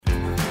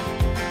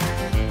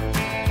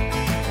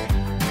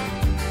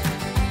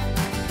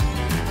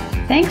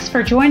Thanks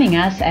for joining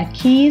us at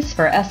Keys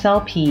for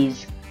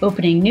SLPs,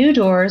 opening new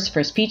doors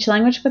for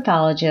speech-language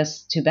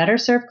pathologists to better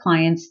serve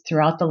clients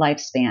throughout the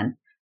lifespan.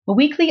 A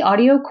weekly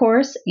audio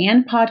course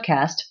and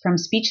podcast from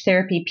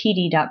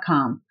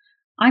SpeechTherapyPD.com.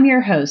 I'm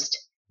your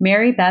host,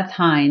 Mary Beth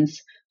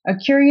Hines, a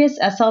curious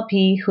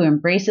SLP who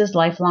embraces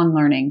lifelong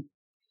learning.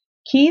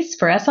 Keys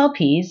for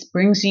SLPs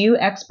brings you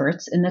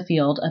experts in the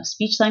field of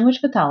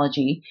speech-language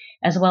pathology,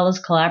 as well as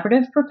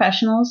collaborative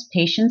professionals,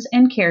 patients,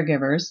 and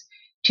caregivers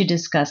to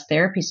discuss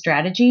therapy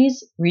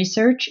strategies,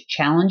 research,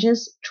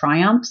 challenges,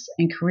 triumphs,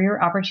 and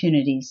career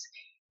opportunities.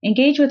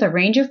 Engage with a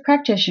range of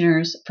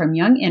practitioners from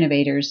young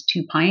innovators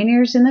to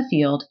pioneers in the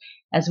field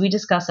as we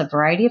discuss a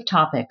variety of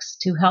topics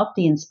to help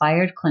the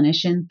inspired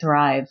clinician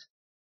thrive.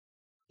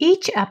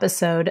 Each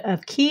episode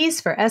of Keys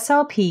for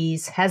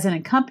SLPs has an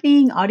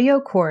accompanying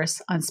audio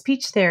course on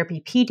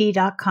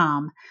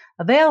SpeechTherapyPD.com,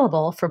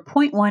 available for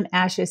 0.1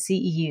 ASHA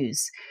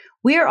CEUs.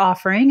 We are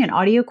offering an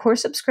audio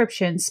course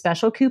subscription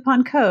special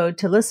coupon code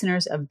to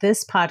listeners of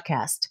this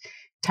podcast.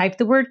 Type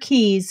the word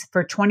KEYS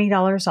for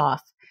 $20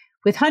 off.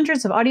 With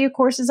hundreds of audio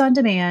courses on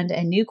demand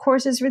and new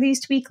courses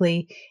released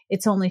weekly,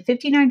 it's only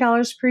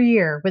 $59 per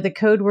year with the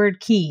code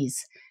word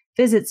KEYS.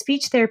 Visit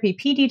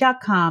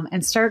SpeechTherapyPD.com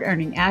and start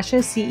earning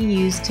ASHA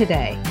CEUs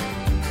today.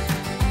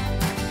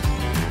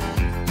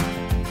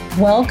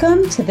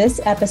 Welcome to this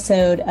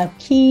episode of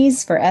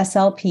Keys for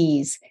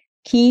SLPs,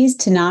 Keys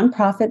to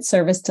Nonprofit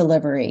Service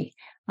Delivery.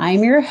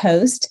 I'm your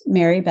host,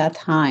 Mary Beth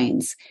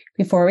Hines.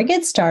 Before we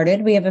get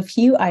started, we have a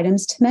few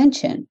items to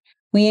mention.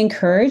 We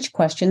encourage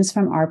questions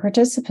from our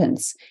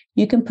participants.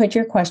 You can put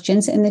your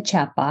questions in the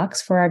chat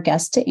box for our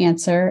guests to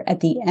answer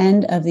at the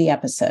end of the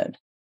episode.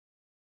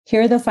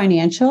 Here are the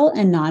financial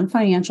and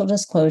non-financial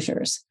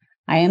disclosures.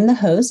 I am the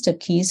host of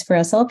Keys for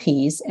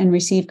SLPs and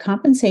receive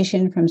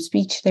compensation from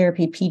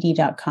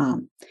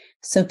SpeechTherapyPD.com.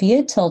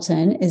 Sophia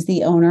Tilton is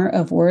the owner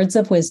of Words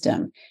of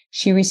Wisdom.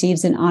 She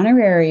receives an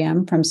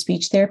honorarium from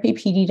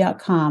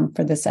SpeechTherapyPD.com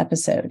for this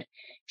episode.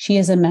 She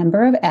is a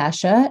member of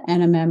ASHA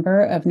and a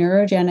member of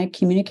Neurogenic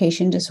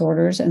Communication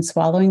Disorders and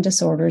Swallowing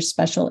Disorders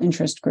Special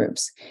Interest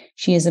Groups.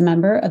 She is a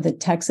member of the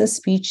Texas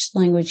Speech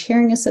Language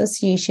Hearing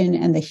Association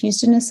and the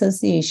Houston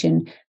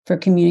Association for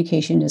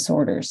Communication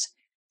Disorders.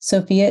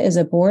 Sophia is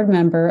a board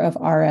member of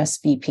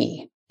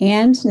RSVP.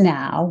 And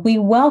now we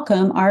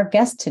welcome our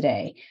guest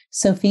today,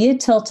 Sophia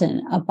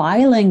Tilton, a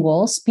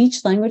bilingual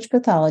speech-language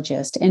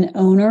pathologist and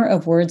owner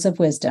of Words of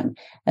Wisdom,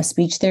 a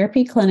speech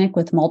therapy clinic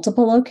with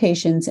multiple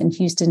locations in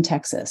Houston,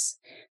 Texas.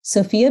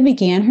 Sophia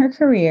began her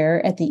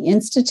career at the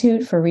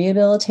Institute for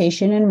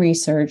Rehabilitation and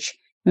Research,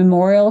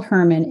 Memorial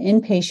Hermann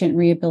Inpatient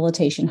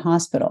Rehabilitation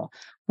Hospital,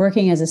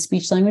 working as a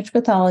speech-language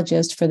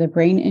pathologist for the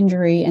Brain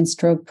Injury and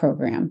Stroke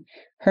Program.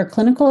 Her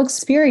clinical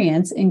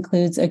experience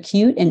includes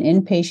acute and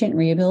inpatient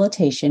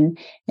rehabilitation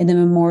in the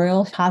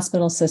Memorial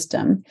Hospital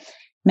System,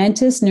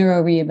 Mentis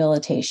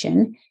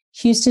Neurorehabilitation,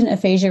 Houston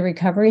Aphasia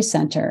Recovery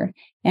Center,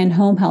 and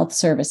home health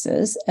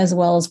services, as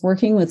well as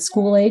working with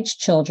school-aged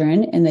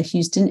children in the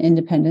Houston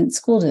Independent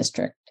School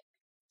District.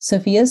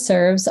 Sophia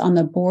serves on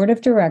the board of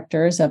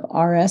directors of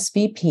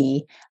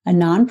RSVP, a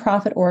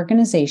nonprofit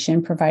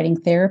organization providing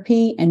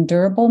therapy and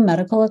durable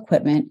medical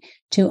equipment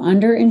to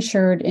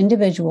underinsured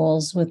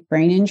individuals with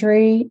brain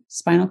injury,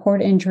 spinal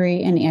cord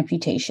injury, and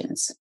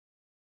amputations.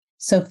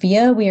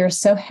 Sophia, we are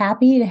so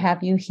happy to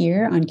have you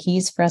here on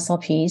Keys for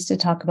SLPs to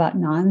talk about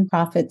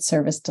nonprofit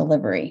service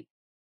delivery.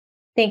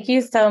 Thank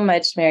you so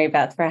much, Mary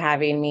Beth, for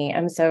having me.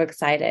 I'm so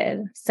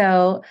excited.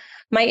 So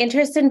my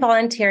interest in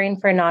volunteering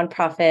for a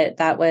nonprofit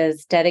that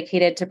was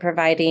dedicated to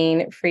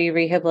providing free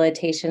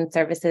rehabilitation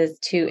services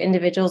to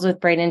individuals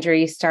with brain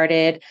injury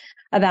started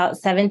about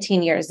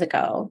 17 years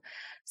ago.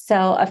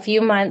 So a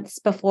few months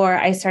before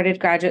I started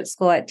graduate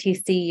school at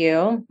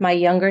TCU, my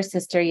younger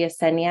sister,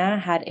 Yesenia,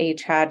 had a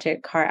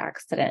tragic car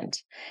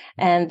accident.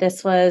 And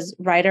this was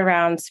right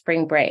around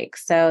spring break.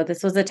 So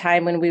this was a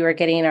time when we were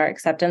getting our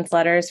acceptance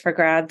letters for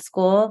grad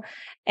school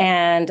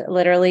and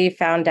literally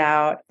found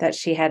out that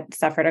she had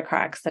suffered a car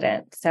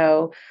accident.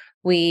 So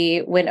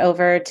we went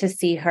over to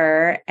see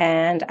her.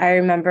 And I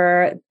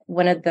remember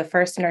one of the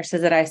first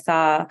nurses that I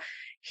saw,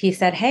 he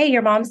said, "Hey,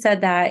 your mom said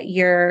that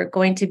you're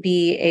going to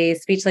be a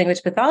speech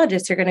language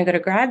pathologist. You're going to go to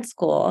grad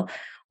school."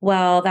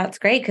 Well, that's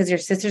great because your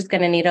sister's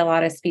going to need a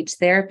lot of speech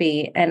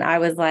therapy. And I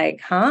was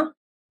like, huh?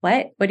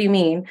 What? What do you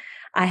mean?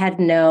 I had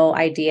no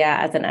idea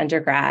as an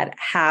undergrad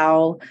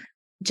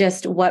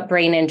what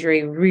brain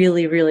injury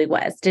really, really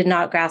was. Did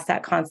not grasp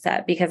that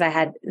concept because I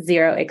had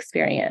zero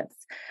experience.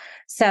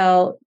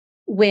 So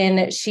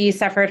when she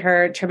suffered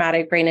her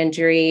traumatic brain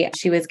injury,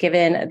 she was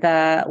given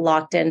the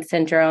locked-in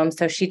syndrome.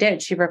 So she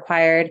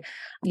required,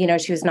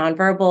 she was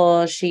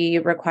nonverbal. She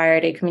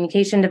required a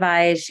communication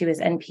device. She was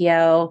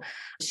NPO.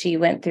 She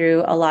went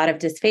through a lot of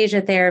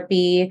dysphagia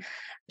therapy.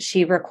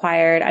 She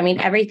required,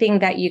 everything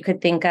that you could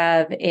think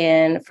of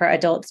for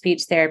adult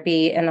speech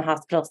therapy in the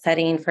hospital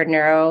setting for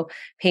neuro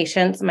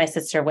patients. My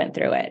sister went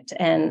through it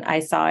and I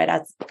saw it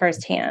as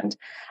firsthand.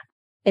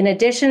 in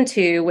addition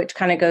to, which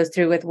kind of goes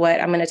through with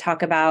what I'm going to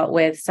talk about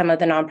with some of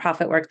the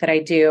nonprofit work that I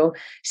do,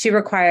 she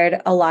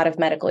required a lot of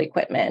medical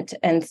equipment.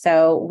 And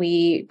so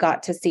we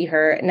got to see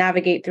her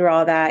navigate through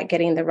all that,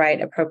 getting the right,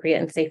 appropriate,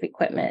 and safe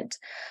equipment.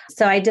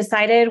 So I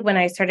decided when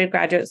I started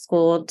graduate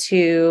school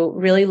to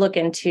really look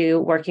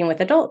into working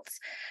with adults.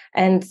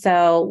 And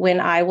so when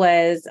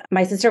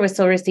my sister was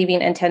still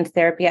receiving intense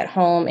therapy at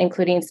home,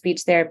 including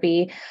speech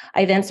therapy,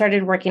 I then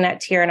started working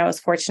at TIER, and I was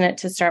fortunate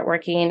to start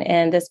working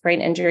in this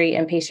brain injury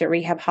inpatient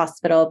rehab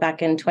hospital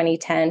back in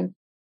 2010.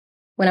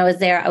 When I was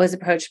there, I was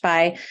approached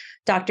by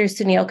Dr.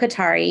 Sunil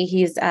Katari.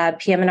 He's a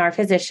PM&R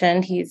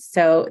physician.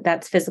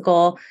 That's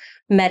physical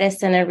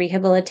medicine and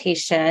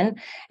rehabilitation.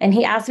 And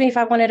he asked me if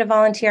I wanted to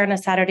volunteer on a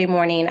Saturday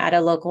morning at a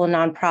local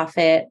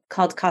nonprofit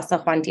called Casa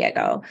Juan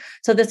Diego.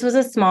 So this was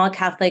a small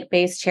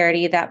Catholic-based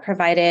charity that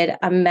provided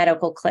a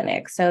medical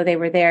clinic. So they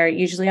were there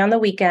usually on the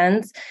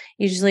weekends,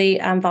 usually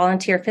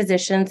volunteer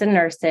physicians and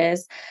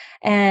nurses.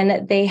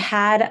 And they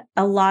had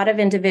a lot of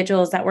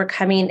individuals that were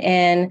coming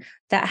in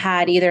that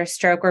had either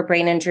stroke or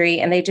brain injury,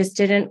 and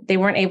they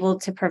weren't able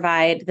to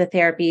provide the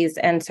therapies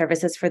and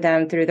services for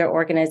them through their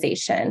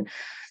organization.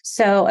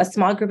 So a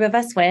small group of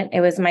us went. It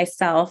was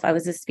myself. I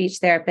was a speech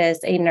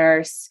therapist, a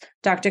nurse,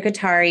 Dr.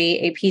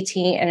 Katari, a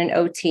PT, and an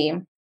OT.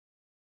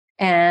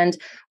 And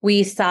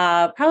we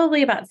saw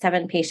probably about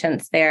 7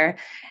 patients there.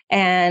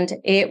 And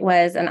it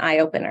was an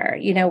eye-opener.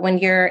 When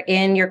you're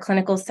in your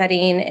clinical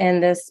setting in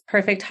this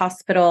perfect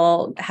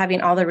hospital, having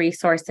all the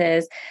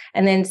resources,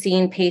 and then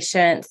seeing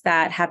patients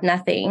that have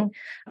nothing.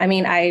 I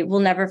mean, I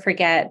will never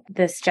forget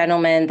this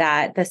gentleman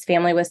that this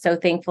family was so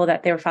thankful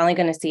that they were finally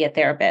going to see a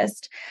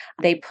therapist.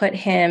 They put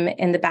him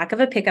in the back of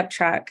a pickup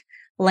truck,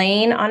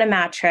 laying on a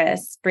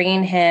mattress,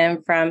 bringing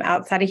him from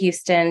outside of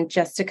Houston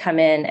just to come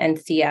in and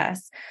see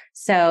us.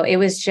 So it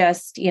was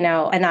just,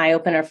 an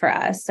eye-opener for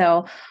us.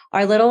 So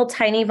our little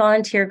tiny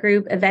volunteer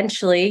group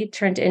eventually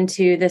turned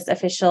into this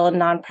official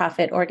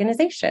nonprofit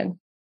organization.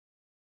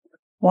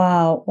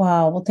 Wow.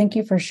 Well, thank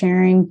you for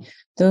sharing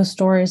those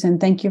stories. And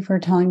thank you for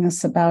telling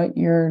us about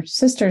your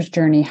sister's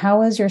journey.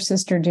 How is your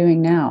sister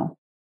doing now?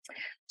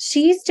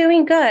 She's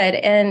doing good.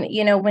 And,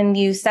 when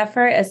you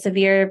suffer a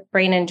severe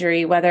brain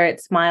injury, whether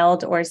it's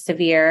mild or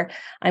severe,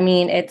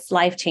 it's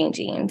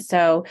life-changing.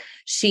 So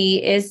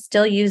she is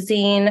still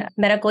using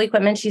medical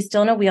equipment. She's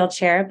still in a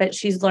wheelchair, but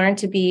she's learned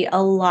to be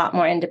a lot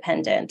more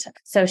independent.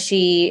 So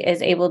she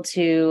is able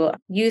to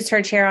use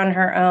her chair on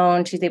her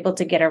own. She's able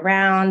to get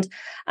around.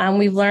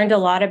 We've learned a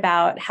lot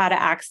about how to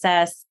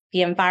access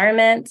the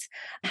environment,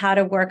 how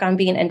to work on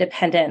being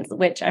independent,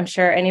 which I'm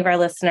sure any of our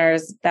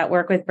listeners that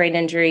work with brain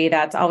injury,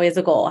 that's always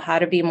a goal, how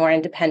to be more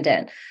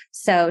independent.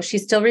 So she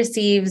still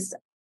receives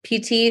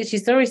PT, she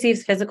still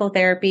receives physical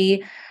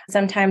therapy,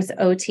 sometimes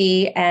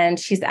OT, and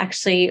she's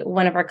actually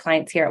one of our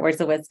clients here at Words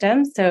of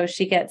Wisdom. So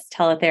she gets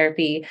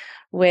teletherapy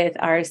with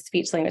our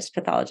speech language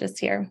pathologist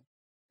here.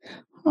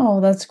 Oh,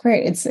 that's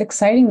great. It's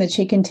exciting that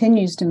she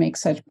continues to make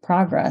such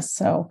progress.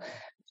 So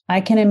I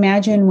can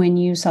imagine when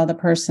you saw the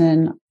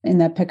person in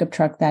that pickup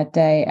truck that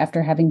day,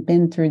 after having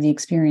been through the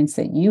experience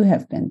that you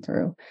have been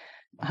through,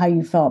 how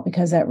you felt,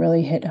 because that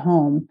really hit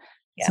home,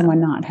 someone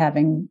not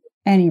having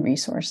any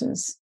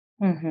resources.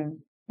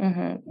 Mm-hmm.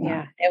 Mm-hmm.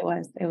 Yeah, it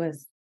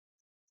was.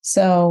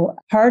 So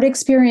hard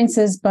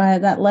experiences,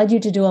 but that led you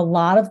to do a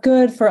lot of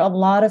good for a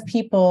lot of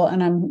people.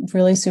 And I'm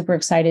really super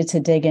excited to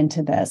dig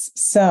into this.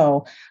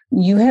 So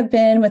you have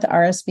been with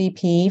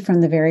RSVP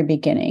from the very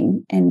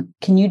beginning. And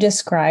can you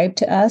describe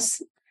to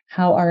us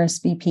how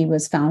RSVP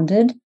was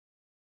founded?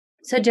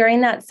 So during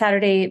that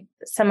Saturday,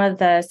 some of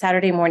the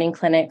Saturday morning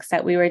clinics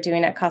that we were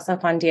doing at Casa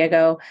Juan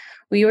Diego,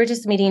 we were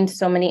just meeting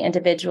so many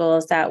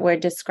individuals that were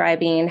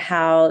describing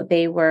how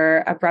they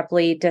were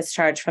abruptly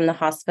discharged from the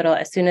hospital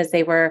as soon as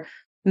they were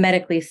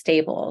medically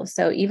stable.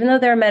 So even though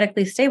they're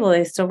medically stable,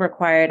 they still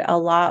required a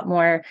lot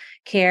more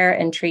care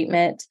and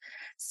treatment.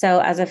 So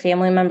as a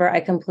family member, I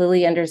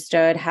completely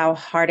understood how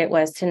hard it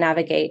was to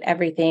navigate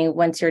everything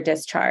once you're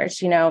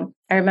discharged. I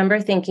remember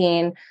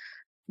thinking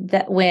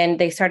that when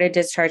they started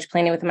discharge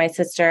planning with my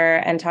sister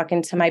and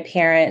talking to my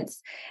parents,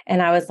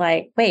 and I was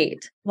like,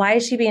 wait, why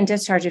is she being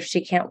discharged if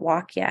she can't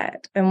walk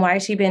yet? And why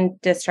is she being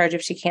discharged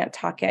if she can't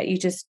talk yet?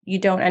 You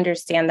don't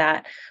understand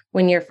that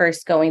when you're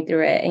first going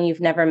through it and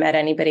you've never met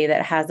anybody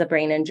that has a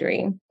brain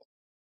injury.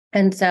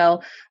 And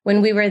so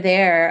when we were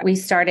there, we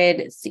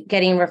started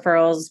getting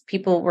referrals.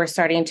 People were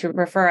starting to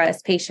refer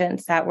us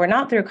patients that were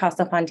not through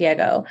Casa Juan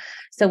Diego.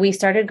 So we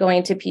started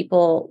going to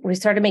people, we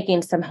started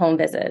making some home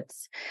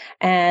visits.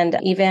 And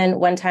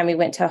even one time we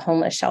went to a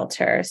homeless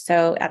shelter.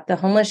 So at the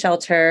homeless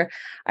shelter,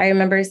 I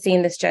remember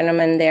seeing this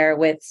gentleman there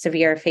with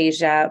severe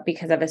aphasia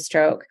because of a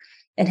stroke.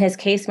 And his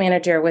case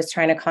manager was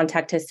trying to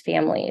contact his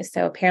family.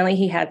 So apparently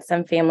he had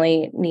some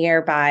family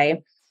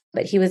nearby,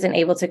 but he wasn't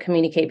able to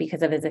communicate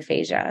because of his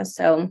aphasia.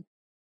 So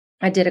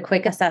I did a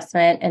quick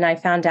assessment and I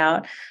found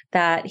out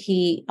that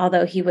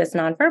although he was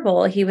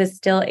nonverbal, he was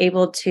still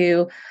able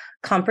to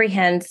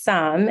comprehend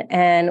some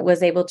and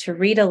was able to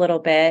read a little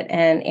bit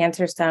and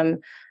answer some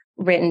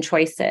written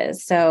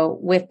choices. So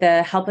with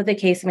the help of the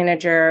case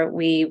manager,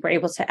 we were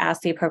able to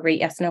ask the appropriate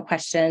yes, no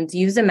questions,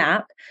 use a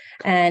map,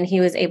 and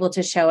he was able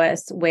to show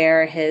us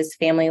where his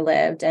family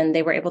lived, and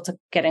they were able to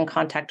get in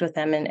contact with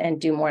them and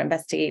do more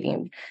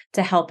investigating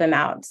to help him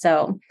out.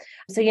 So,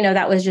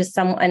 that was just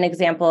an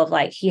example of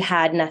like, he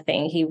had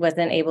nothing. He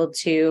wasn't able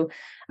to,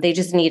 they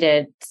just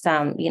needed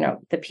some,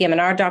 the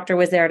PM&R doctor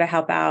was there to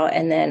help out.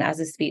 And then as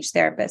a speech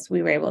therapist,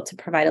 we were able to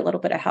provide a little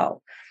bit of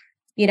help.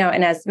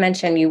 And as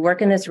mentioned, you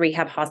work in this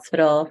rehab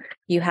hospital,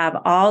 you have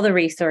all the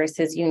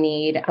resources you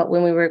need. But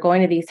when we were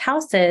going to these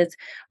houses,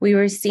 we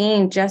were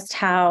seeing just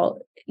how,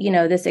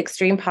 this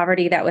extreme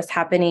poverty that was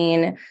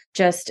happening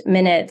just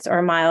minutes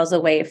or miles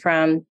away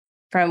from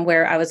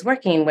where I was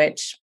working,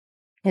 which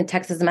in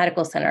Texas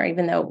Medical Center,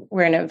 even though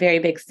we're in a very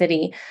big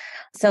city.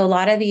 So a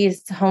lot of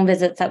these home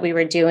visits that we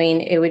were doing,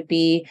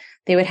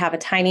 they would have a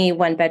tiny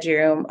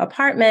 1-bedroom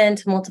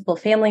apartment, multiple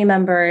family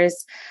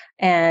members,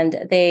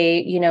 and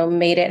they,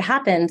 made it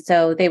happen.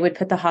 So they would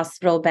put the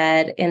hospital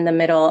bed in the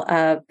middle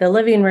of the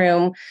living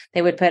room.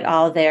 They would put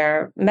all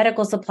their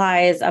medical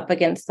supplies up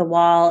against the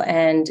wall.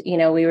 And,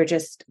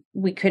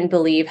 we couldn't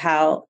believe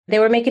how they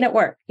were making it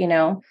work,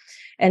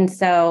 And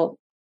so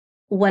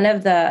one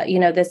of the,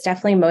 this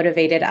definitely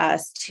motivated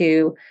us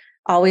to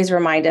always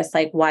remind us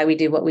like why we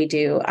do what we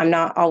do. I'm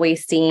not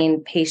always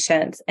seeing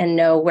patients and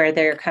know where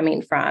they're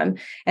coming from.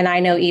 And I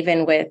know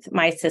even with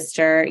my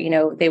sister,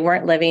 they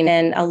weren't living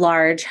in a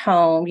large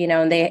home,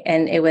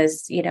 and it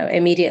was,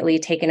 immediately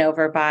taken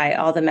over by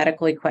all the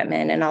medical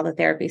equipment and all the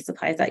therapy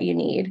supplies that you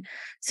need.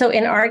 So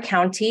in our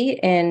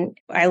county,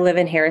 I live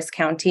in Harris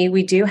County,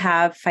 we do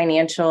have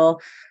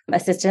financial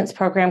assistance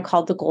program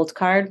called the Gold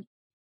Card.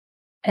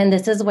 And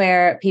this is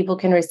where people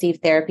can receive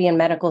therapy and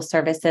medical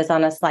services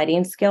on a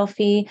sliding scale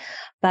fee.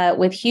 But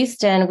with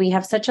Houston, we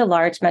have such a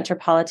large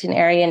metropolitan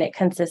area and it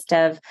consists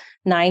of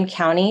 9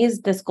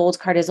 counties. This Gold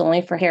Card is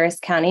only for Harris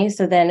County.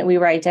 So then we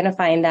were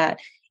identifying that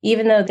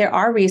even though there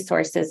are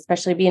resources,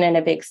 especially being in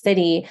a big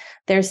city,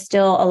 there's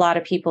still a lot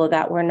of people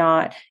that were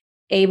not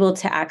able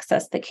to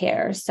access the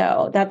care.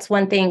 So that's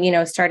one thing,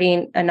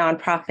 starting a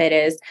nonprofit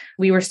is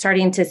we were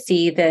starting to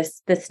see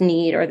this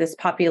need or this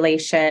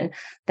population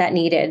that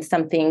needed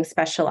something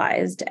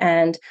specialized.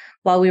 And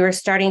while we were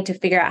starting to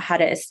figure out how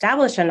to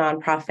establish a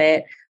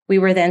nonprofit, we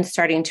were then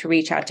starting to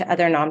reach out to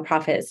other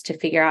nonprofits to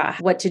figure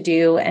out what to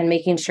do and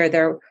making sure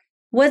there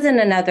wasn't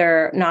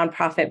another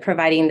nonprofit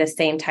providing the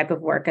same type of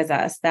work as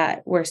us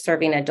that were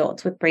serving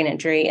adults with brain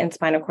injury and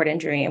spinal cord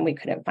injury, and we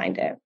couldn't find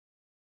it.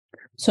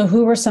 So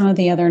who were some of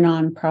the other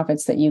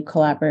nonprofits that you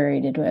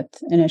collaborated with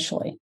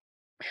initially?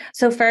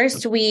 So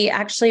first, we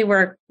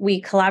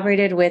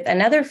collaborated with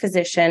another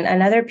physician,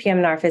 another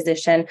PM&R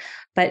physician,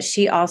 but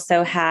she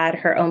also had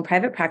her own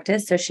private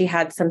practice. So she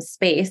had some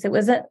space. It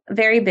wasn't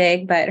very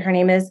big, but her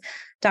name is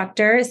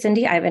Dr.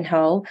 Cindy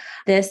Ivanhoe.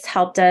 This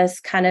helped us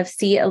kind of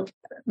see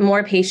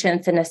more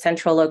patients in a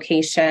central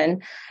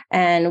location.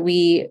 And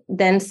we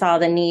then saw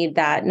the need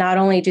that not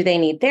only do they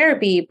need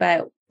therapy,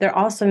 but they're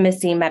also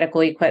missing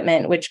medical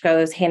equipment, which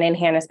goes hand in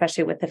hand,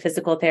 especially with the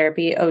physical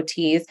therapy,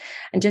 OTs,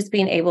 and just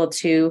being able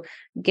to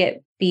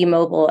be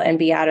mobile and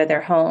be out of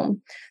their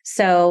home.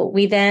 So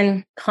we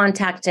then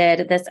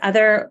contacted this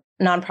other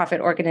nonprofit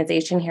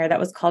organization here that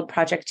was called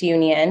Project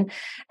Union.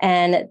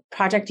 And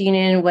Project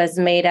Union was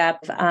made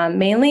up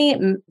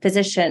mainly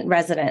physician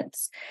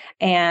residents.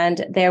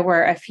 And there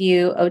were a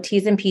few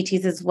OTs and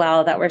PTs as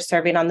well that were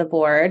serving on the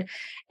board.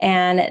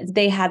 And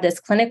they had this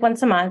clinic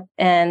once a month,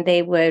 and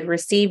they would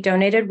receive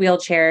donated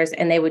wheelchairs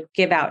and they would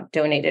give out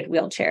donated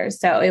wheelchairs.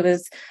 So it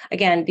was,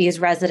 again, these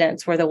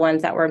residents were the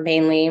ones that were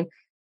mainly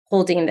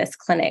holding this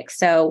clinic.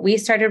 So we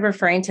started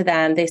referring to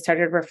them. They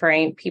started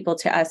referring people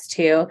to us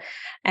too.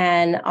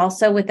 And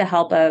also with the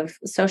help of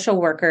social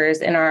workers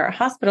in our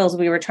hospitals,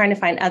 we were trying to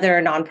find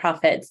other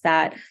nonprofits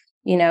that,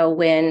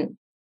 when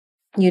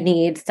you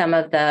need some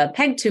of the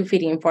PEG tube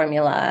feeding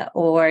formula,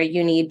 or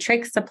you need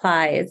trach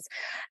supplies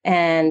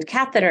and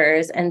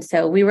catheters. And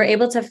so we were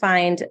able to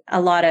find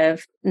a lot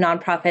of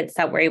nonprofits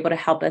that were able to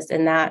help us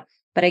in that.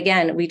 But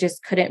again, we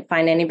just couldn't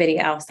find anybody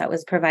else that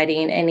was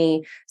providing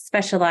any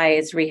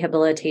specialized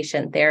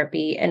rehabilitation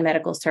therapy and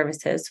medical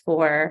services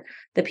for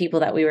the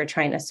people that we were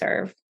trying to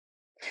serve.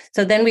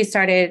 So then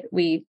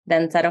we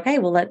then said, okay,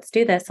 well, let's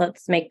do this.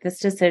 Let's make this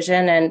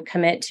decision and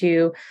commit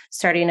to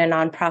starting a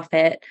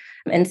nonprofit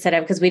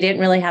because we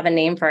didn't really have a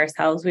name for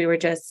ourselves. We were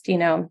just,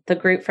 the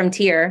group from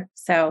TIER.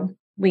 So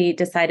we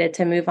decided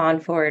to move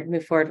forward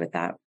with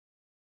that.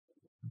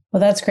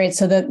 Well, that's great.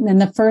 So then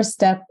the first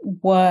step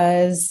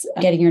was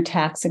getting your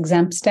tax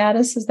exempt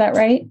status. Is that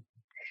right?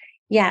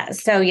 Yeah.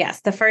 So yes,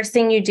 the first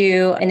thing you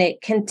do, and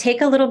it can take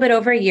a little bit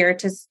over a year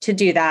to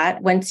do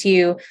that once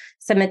you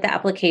submit the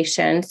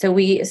application. So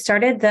we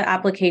started the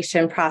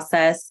application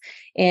process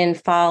in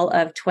fall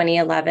of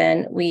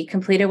 2011. We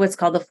completed what's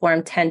called the Form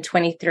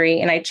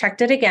 1023. And I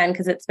checked it again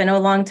because it's been a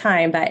long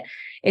time, but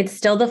it's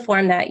still the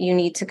form that you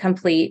need to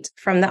complete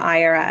from the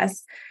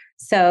IRS.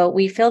 So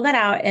we filled that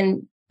out.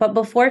 And But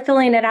before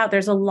filling it out,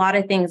 there's a lot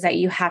of things that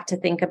you have to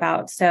think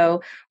about.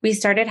 So we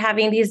started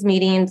having these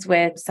meetings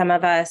with some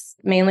of us,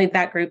 mainly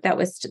that group that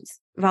was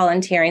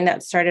volunteering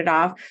that started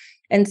off.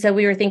 And so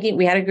we were thinking,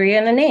 we had to agree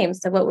on a name.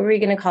 So what were we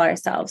going to call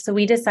ourselves? So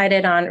we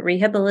decided on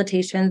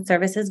Rehabilitation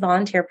Services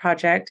Volunteer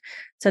Project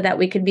so that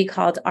we could be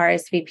called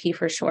RSVP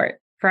for short.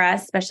 For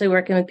us, especially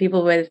working with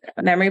people with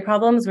memory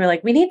problems, we're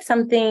like, we need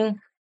something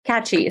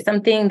catchy,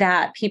 something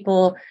that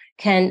people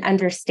can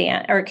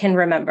understand or can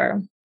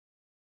remember.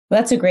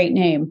 That's a great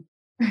name.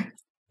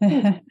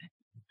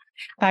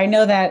 I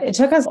know that it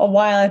took us a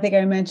while. I think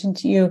I mentioned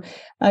to you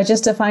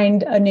just to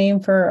find a name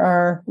for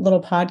our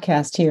little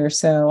podcast here.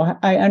 So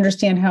I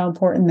understand how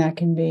important that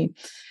can be.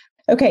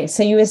 Okay,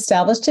 so you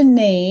established a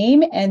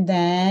name and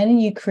then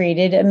you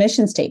created a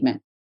mission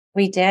statement.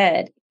 We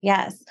did,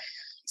 yes.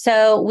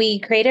 So we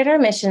created our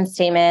mission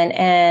statement,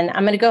 and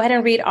I'm going to go ahead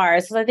and read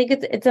ours because I think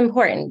it's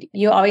important.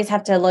 You always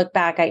have to look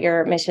back at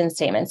your mission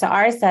statement. So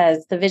ours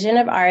says, the vision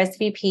of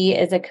RSVP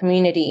is a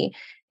community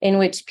in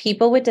which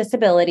people with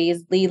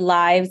disabilities lead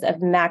lives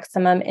of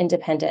maximum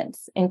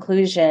independence,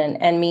 inclusion,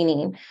 and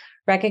meaning.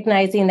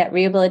 Recognizing that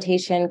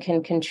rehabilitation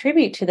can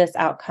contribute to this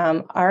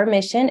outcome, our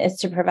mission is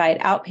to provide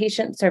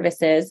outpatient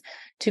services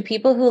to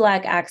people who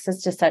lack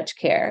access to such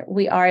care.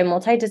 We are a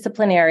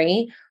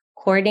multidisciplinary,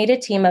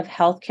 coordinated team of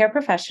healthcare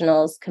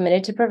professionals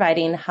committed to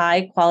providing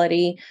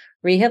high-quality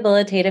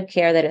rehabilitative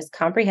care that is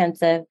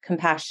comprehensive,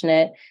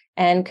 compassionate,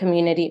 and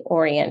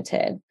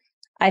community-oriented.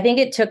 I think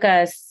it took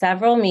us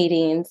several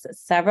meetings,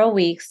 several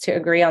weeks to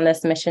agree on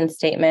this mission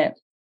statement.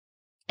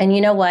 And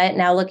you know what?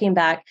 Now looking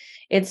back,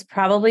 it's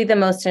probably the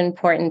most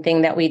important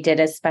thing that we did,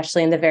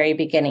 especially in the very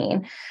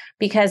beginning.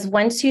 Because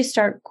once you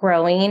start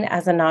growing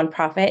as a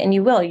nonprofit, and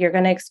you're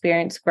going to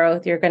experience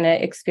growth, you're going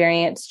to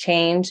experience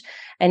change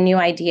and new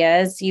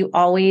ideas, you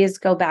always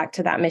go back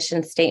to that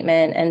mission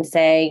statement and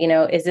say,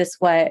 is this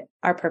what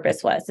our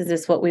purpose was? Is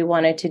this what we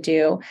wanted to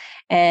do?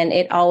 And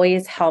it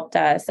always helped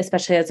us,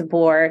 especially as a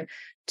board,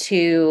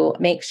 to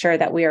make sure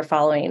that we are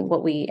following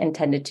what we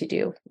intended to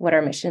do, what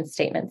our mission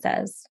statement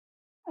says.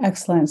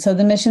 Excellent. So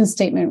the mission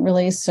statement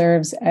really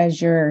serves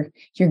as your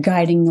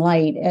guiding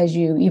light as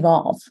you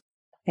evolve.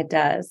 It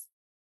does.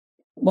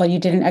 Well, you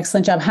did an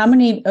excellent job. How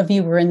many of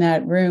you were in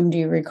that room? Do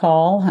you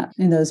recall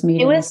in those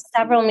meetings? It was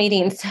several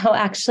meetings. So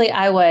actually,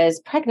 I was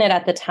pregnant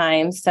at the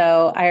time.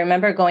 So I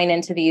remember going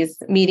into these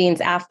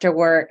meetings after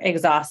work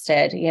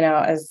exhausted,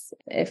 as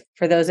if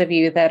for those of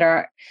you that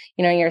are,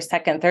 in your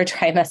second, third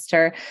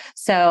trimester.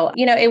 So,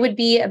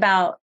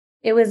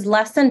 it was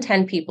less than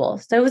 10 people.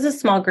 So it was a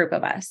small group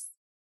of us.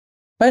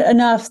 But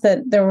enough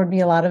that there would be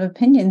a lot of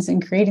opinions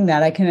in creating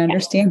that. I can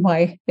understand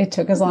why it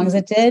took as long as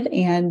it did.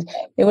 And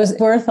it was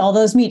worth all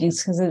those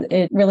meetings because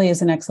it really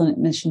is an excellent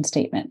mission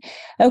statement.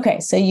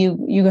 Okay, so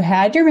you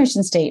had your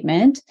mission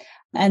statement.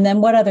 And then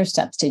what other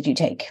steps did you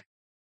take?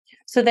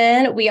 So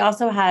then we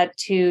also had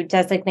to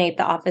designate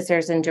the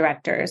officers and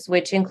directors,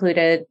 which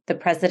included the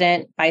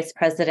president, vice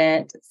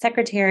president,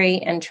 secretary,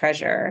 and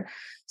treasurer.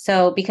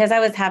 So because I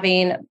was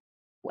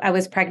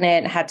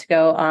pregnant, had to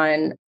go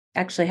on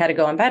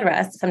bed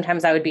rest.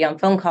 Sometimes I would be on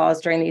phone calls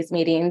during these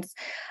meetings.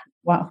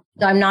 Wow.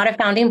 So I'm not a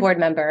founding board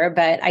member,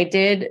 but I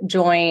did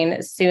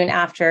join soon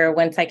after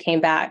once I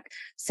came back.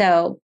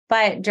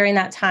 But during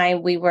that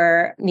time, we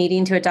were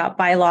needing to adopt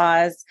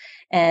bylaws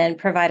and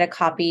provide a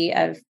copy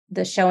of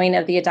the showing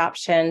of the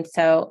adoption,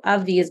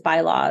 of these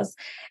bylaws.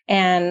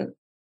 And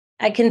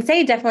I can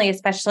say definitely,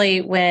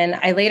 especially when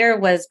I later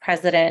was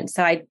president.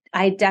 So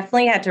I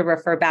definitely had to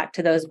refer back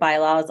to those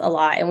bylaws a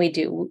lot. And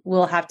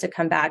we'll have to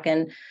come back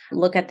and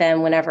look at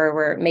them whenever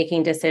we're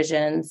making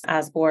decisions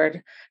as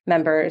board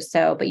members.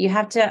 But the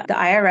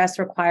IRS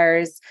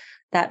requires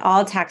that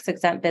all tax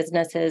exempt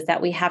businesses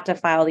that we have to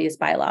file these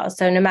bylaws.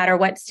 So no matter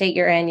what state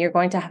you're in, you're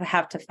going to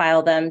have to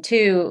file them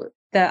to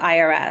the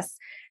IRS.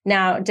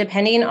 Now,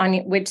 depending on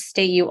which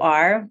state you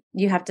are,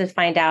 you have to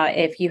find out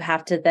if you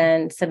have to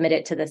then submit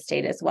it to the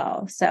state as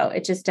well. So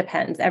it just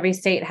depends. Every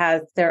state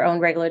has their own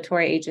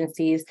regulatory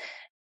agencies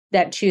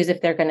that choose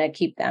if they're going to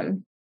keep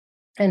them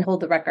and hold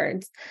the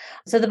records.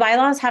 So the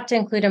bylaws have to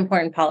include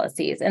important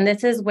policies. And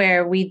this is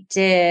where we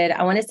did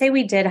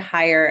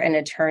hire an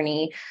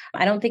attorney.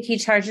 I don't think he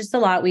charged us a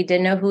lot. We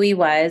did know who he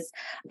was,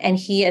 and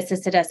he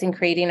assisted us in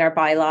creating our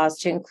bylaws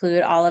to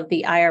include all of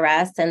the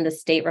IRS and the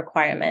state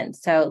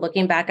requirements. So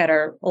looking back at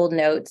our old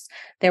notes,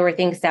 there were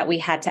things that we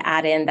had to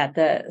add in that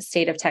the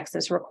state of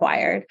Texas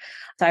required.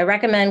 So I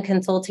recommend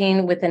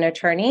consulting with an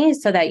attorney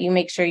so that you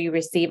make sure you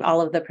receive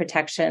all of the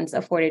protections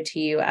afforded to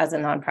you as a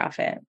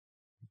nonprofit.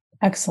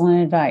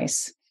 Excellent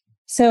advice.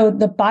 So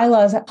the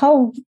bylaws,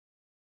 how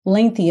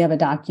lengthy of a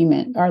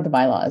document are the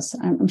bylaws?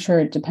 I'm sure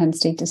it depends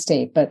state to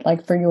state, but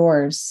like for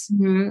yours.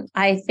 Mm-hmm.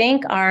 I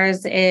think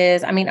ours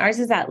is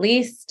at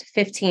least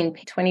 15,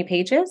 20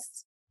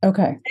 pages.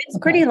 Okay. It's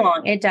pretty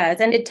long. It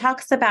does. And it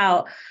talks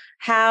about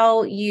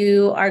how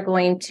you are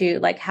going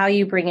to, how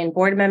you bring in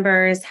board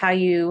members, how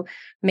you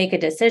make a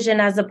decision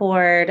as a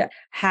board,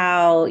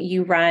 how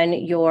you run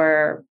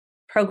your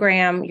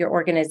program, your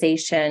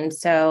organization.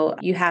 So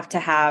you have to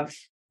have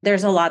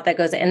there's a lot that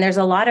goes in. And there's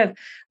a lot of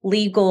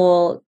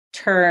legal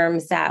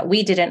terms that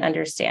we didn't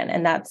understand.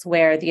 And that's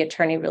where the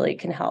attorney really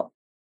can help.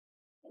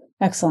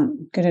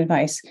 Excellent. Good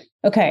advice.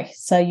 Okay.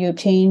 So you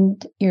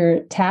obtained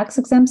your tax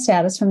exempt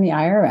status from the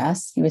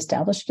IRS. You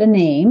established a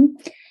name.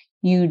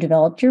 You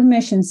developed your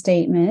mission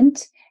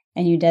statement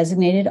and you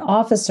designated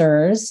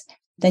officers.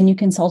 Then you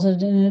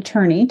consulted an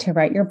attorney to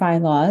write your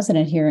bylaws in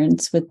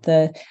adherence with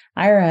the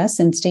IRS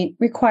and state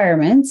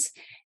requirements.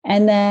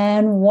 And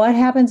then what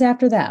happens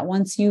after that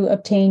once you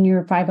obtain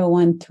your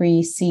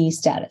 501(c)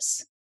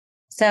 status?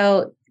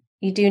 So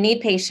you do need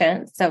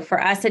patience. So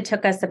for us, it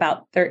took us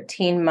about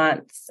 13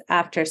 months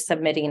after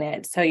submitting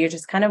it. So you're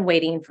just kind of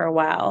waiting for a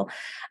while.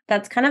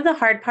 That's kind of the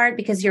hard part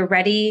because you're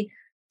ready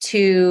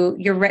to,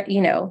 you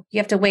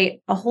have to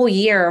wait a whole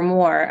year or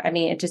more. I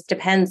mean, it just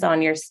depends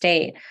on your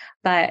state.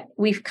 But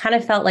we've kind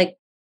of felt like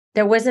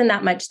there wasn't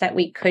that much that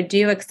we could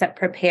do except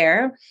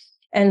prepare.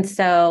 And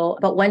so,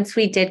 but once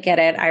we did get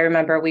it, I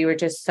remember we were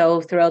just so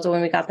thrilled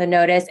when we got the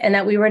notice and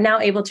that we were now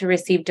able to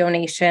receive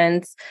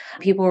donations.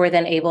 People were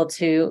then able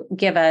to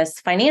give us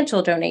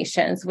financial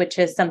donations, which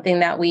is something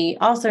that we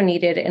also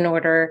needed in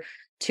order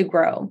to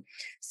grow.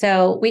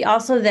 So we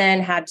also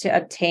then had to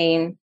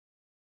obtain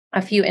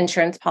a few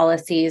insurance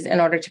policies in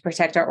order to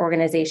protect our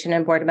organization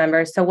and board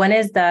members. So one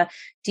is the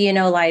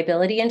D&O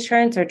liability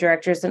insurance or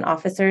directors and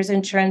officers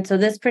insurance. So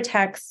this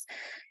protects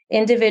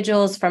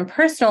individuals from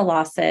personal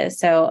losses.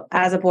 So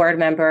as a board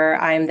member,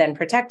 I'm then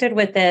protected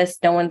with this.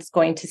 No one's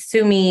going to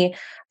sue me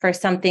for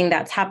something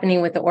that's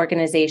happening with the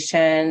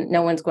organization.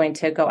 No one's going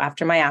to go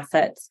after my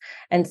assets.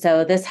 And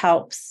so this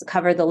helps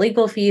cover the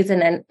legal fees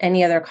and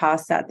any other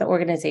costs that the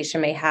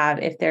organization may have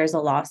if there's a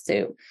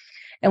lawsuit.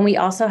 And we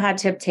also had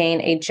to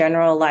obtain a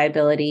general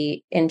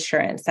liability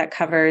insurance that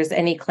covers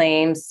any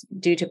claims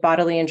due to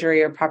bodily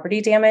injury or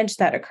property damage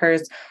that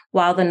occurs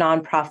while the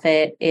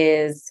nonprofit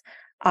is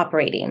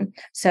operating.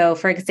 So,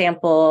 for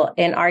example,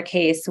 in our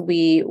case,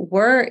 we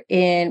were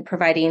in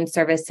providing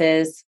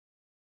services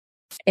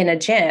in a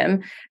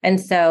gym.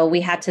 And so we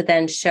had to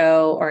then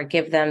show or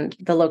give them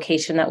the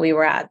location that we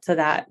were at so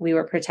that we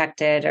were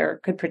protected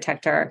or could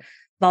protect our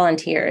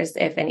volunteers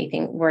if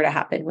anything were to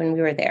happen when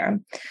we were there.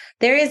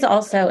 There is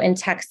also in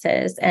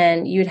Texas,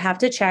 and you'd have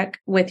to check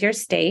with your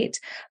state,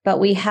 but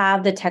we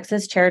have the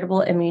Texas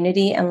Charitable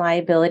Immunity and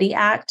Liability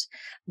Act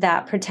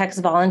that protects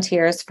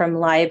volunteers from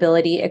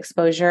liability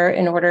exposure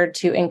in order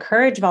to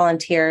encourage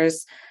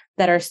volunteers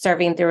that are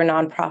serving through a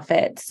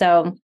nonprofit.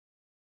 So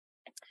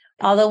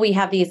although we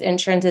have these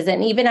insurances,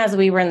 and even as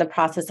we were in the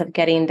process of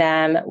getting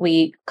them,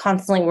 we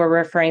constantly were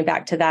referring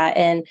back to that.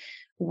 And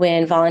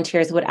when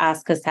volunteers would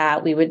ask us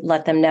that, we would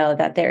let them know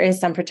that there is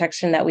some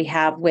protection that we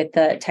have with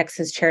the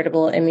Texas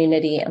Charitable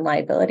Immunity and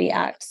Liability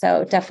Act.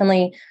 So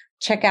definitely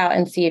check out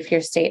and see if your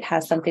state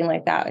has something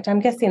like that, which I'm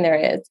guessing there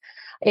is.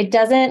 It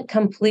doesn't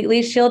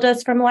completely shield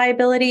us from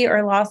liability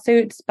or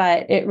lawsuits,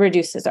 but it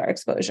reduces our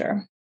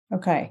exposure.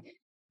 Okay.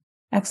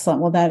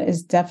 Excellent. Well, that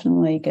is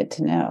definitely good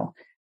to know.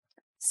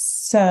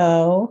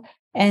 So,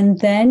 and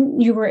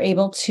then you were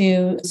able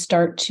to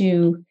start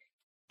to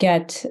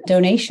get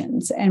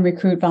donations and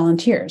recruit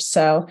volunteers.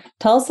 So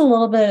tell us a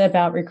little bit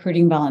about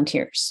recruiting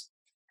volunteers.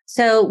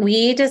 So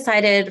we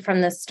decided from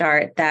the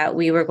start that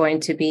we were going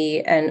to be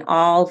an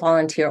all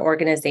volunteer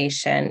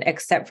organization,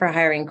 except for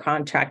hiring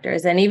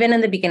contractors. And even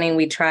in the beginning,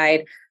 we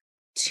tried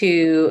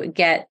to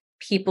get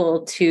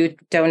people to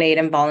donate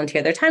and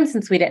volunteer their time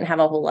since we didn't have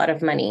a whole lot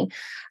of money.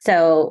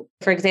 So,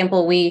 for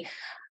example, we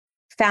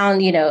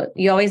found,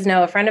 you always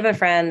know a friend of a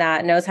friend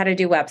that knows how to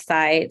do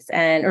websites.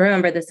 And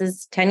remember, this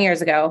is 10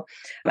 years ago.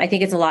 I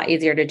think it's a lot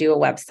easier to do a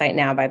website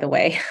now, by the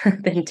way,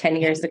 than 10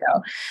 years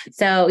ago.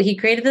 So he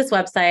created this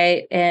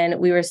website and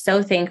we were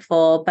so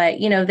thankful. But,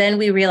 then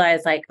we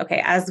realized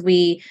okay, as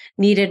we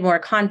needed more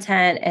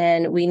content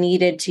and we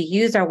needed to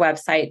use our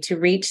website to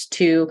reach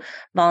to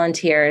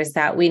volunteers,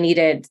 that we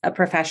needed a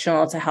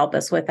professional to help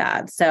us with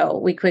that. So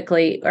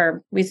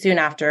we soon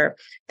after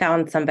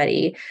found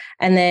somebody.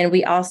 And then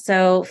we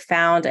also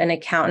found an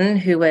accountant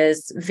who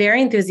was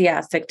very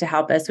enthusiastic to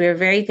help us. We were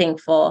very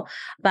thankful,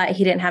 but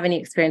he didn't have any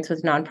experience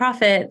with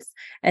nonprofits.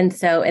 And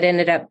so it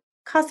ended up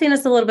costing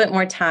us a little bit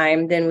more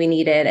time than we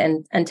needed.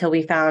 And until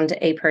we found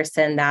a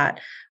person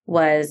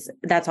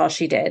that's all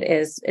she did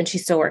and she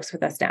still works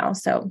with us now.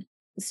 So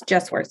it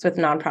just works with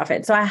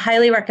nonprofits. So I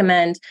highly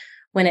recommend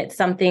when it's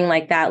something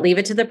like that, leave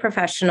it to the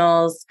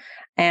professionals.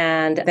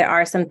 And there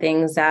are some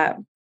things that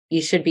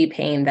you should be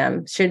paying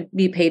them, should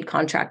be paid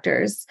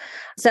contractors.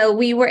 So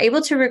we were able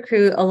to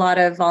recruit a lot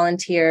of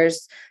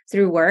volunteers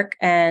through work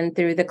and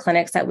through the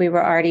clinics that we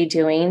were already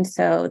doing.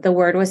 So the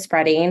word was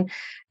spreading.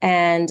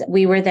 And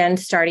we were then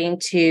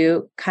starting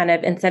to kind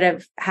of, instead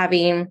of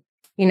having,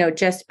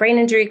 just brain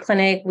injury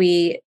clinic,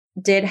 we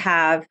did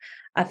have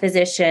a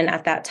physician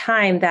at that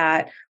time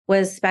that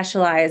was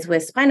specialized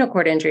with spinal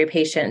cord injury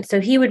patients. So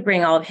he would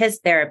bring all of his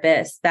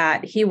therapists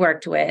that he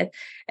worked with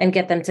and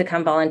get them to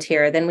come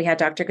volunteer. Then we had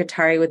Dr.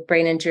 Katari with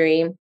brain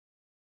injury.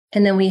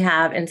 And then we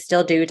have, and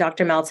still do,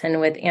 Dr. Melton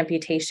with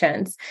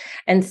amputations.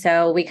 And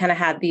so we kind of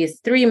had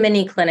these 3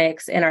 mini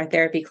clinics in our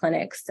therapy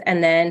clinics.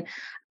 And then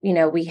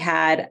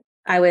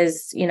I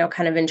was,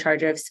 kind of in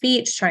charge of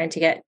speech, trying to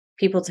get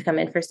people to come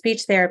in for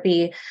speech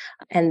therapy.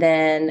 And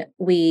then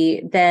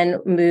we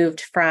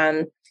moved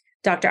from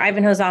Dr.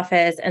 Ivanhoe's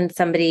office, and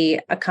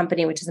a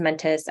company, which is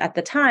Mentis at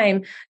the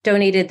time,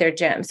 donated their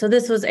gym. So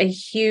this was a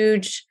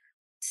huge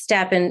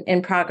step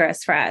in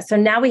progress for us. So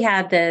now we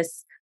had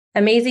this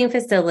amazing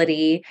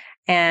facility,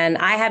 and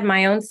I had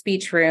my own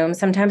speech room.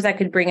 Sometimes I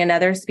could bring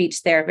another speech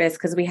therapist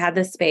because we had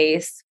the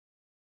space.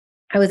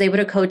 I was able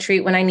to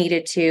co-treat when I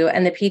needed to,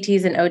 and the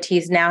PTs and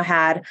OTs now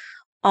had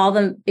all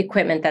the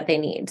equipment that they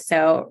need.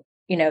 So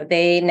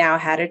they now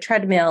had a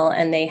treadmill,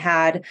 and they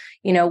had,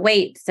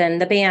 weights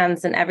and the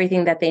bands and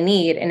everything that they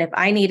need. And if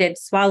I needed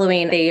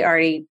swallowing, they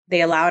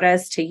allowed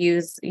us to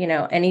use,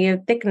 any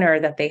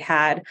thickener that they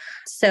had.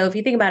 So if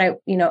you think about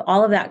it,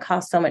 all of that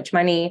cost so much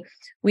money.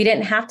 We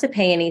didn't have to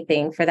pay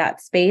anything for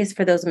that space,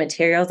 for those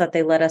materials that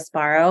they let us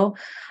borrow.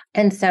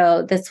 And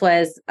so this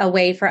was a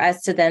way for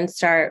us to then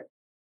start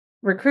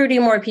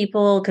recruiting more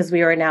people, because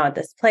we were now at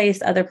this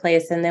other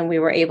place, and then we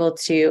were able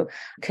to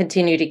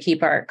continue to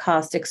keep our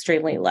costs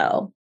extremely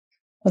low.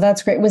 Well,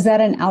 that's great. Was that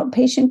an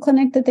outpatient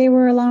clinic that they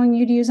were allowing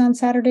you to use on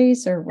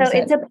Saturdays, or was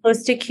it's a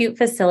post-acute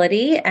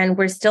facility, and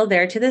we're still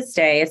there to this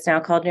day. It's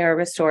now called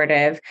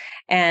Neurorestorative,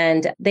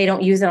 and they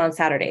don't use it on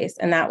Saturdays.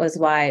 And that was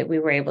why we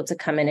were able to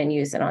come in and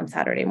use it on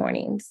Saturday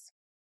mornings.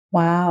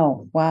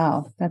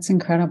 Wow. That's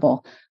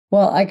incredible.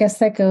 Well, I guess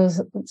that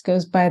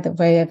goes by the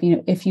way of,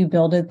 if you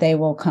build it, they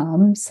will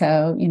come.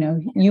 So,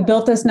 you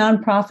built this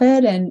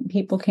nonprofit and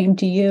people came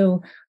to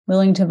you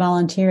willing to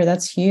volunteer.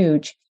 That's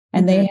huge.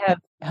 And they have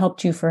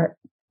helped you for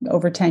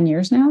over 10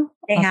 years now?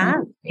 They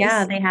have.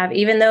 Yeah, they have.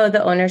 Even though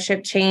the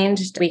ownership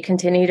changed, we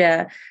continue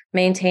to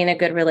maintain a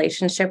good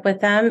relationship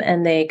with them,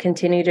 and they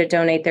continue to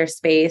donate their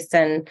space,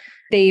 and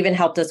they even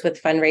helped us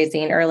with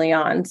fundraising early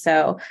on.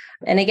 So,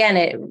 and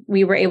again,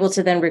 we were able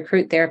to then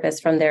recruit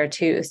therapists from there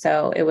too.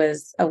 So it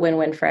was a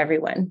win-win for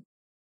everyone.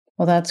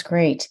 Well, that's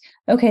great.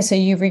 Okay, so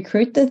you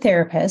recruit the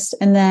therapist,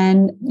 and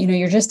then,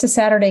 you're just a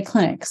Saturday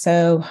clinic.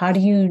 So how do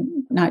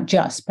you,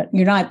 but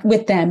you're not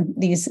with them,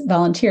 these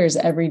volunteers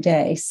every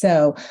day.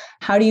 So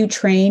how do you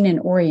train and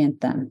orient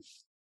them?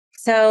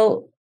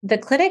 So the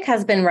clinic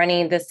has been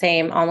running the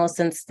same almost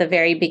since the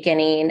very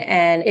beginning.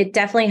 And it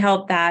definitely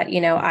helped that,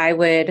 I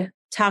would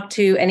talk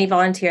to any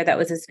volunteer that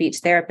was a speech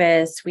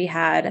therapist. We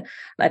had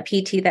a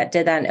PT that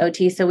did that in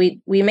OT. So we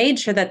made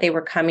sure that they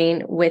were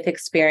coming with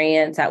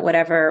experience at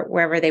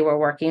wherever they were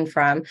working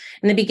from.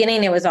 In the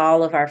beginning, it was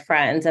all of our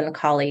friends and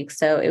colleagues.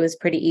 So it was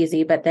pretty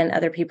easy, but then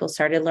other people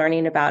started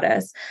learning about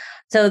us.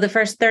 So the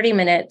first 30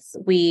 minutes,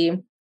 we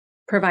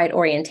provide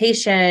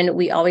orientation.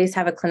 We always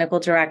have a clinical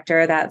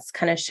director that's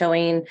kind of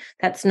showing,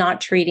 that's not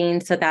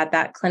treating, so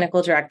that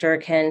clinical director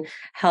can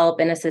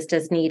help and assist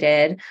as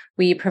needed.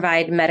 We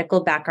provide medical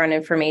background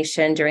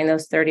information during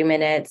those 30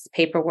 minutes,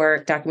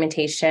 paperwork,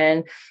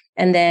 documentation,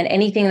 and then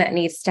anything that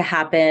needs to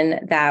happen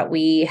that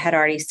we had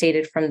already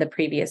stated from the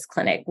previous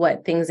clinic,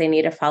 what things they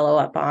need to follow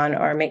up on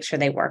or make sure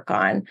they work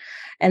on.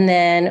 And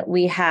then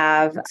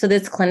so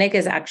this clinic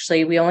is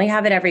actually, we only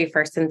have it every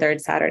first and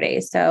third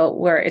Saturday.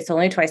 So it's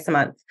only twice a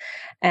month,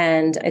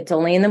 and it's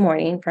only in the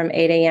morning from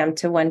 8 a.m.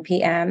 to 1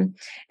 p.m.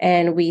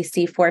 And we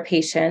see 4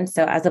 patients.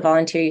 So as a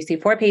volunteer, you see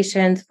 4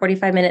 patients,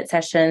 45-minute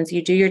sessions.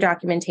 You do your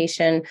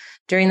documentation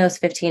during those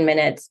 15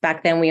 minutes.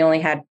 Back then, we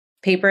only had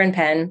paper and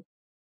pen.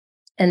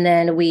 And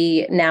then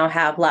we now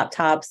have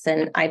laptops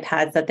and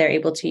iPads that they're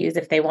able to use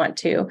if they want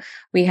to.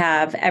 We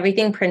have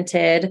everything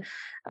printed,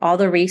 all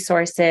the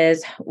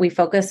resources. We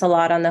focus a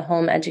lot on the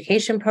home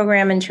education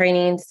program and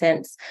training,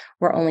 since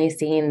we're only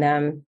seeing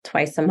them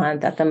twice a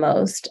month at the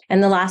most.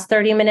 And the last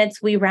 30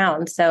 minutes we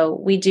round. So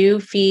we do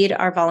feed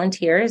our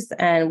volunteers,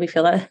 and we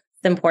feel that it's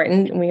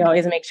important. We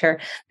always make sure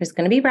there's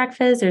going to be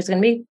breakfast, there's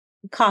going to be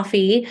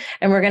coffee,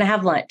 and we're going to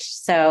have lunch.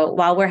 So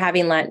while we're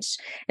having lunch,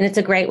 and it's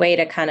a great way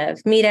to kind of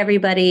meet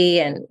everybody.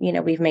 And,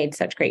 we've made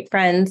such great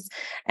friends,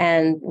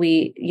 and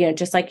we,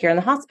 just like you're in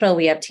the hospital,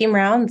 we have team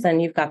rounds,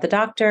 and you've got the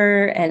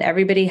doctor, and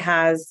everybody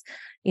has,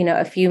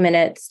 a few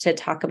minutes to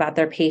talk about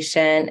their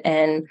patient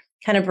and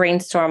kind of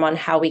brainstorm on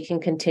how we can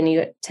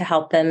continue to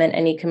help them in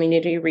any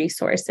community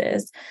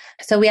resources.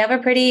 So we have a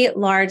pretty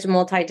large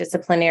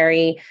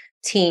multidisciplinary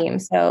team.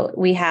 So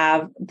we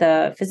have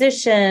the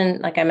physician,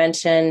 like I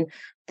mentioned,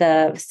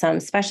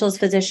 some specialist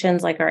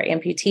physicians like our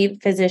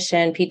amputee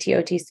physician,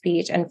 PT/OT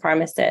speech, and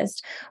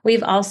pharmacist.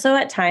 We've also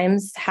at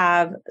times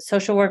have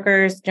social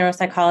workers,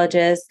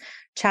 neuropsychologists,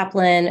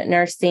 chaplain,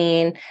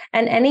 nursing,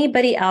 and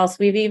anybody else.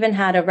 We've even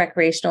had a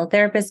recreational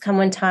therapist come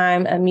one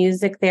time, a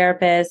music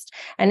therapist,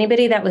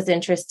 anybody that was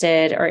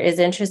interested or is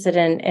interested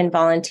in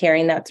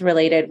volunteering that's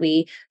related,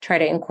 we try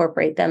to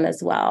incorporate them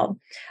as well.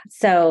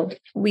 So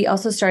we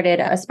also started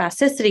a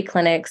spasticity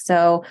clinic.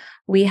 So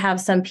we have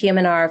some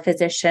PM&R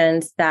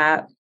physicians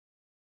that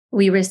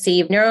we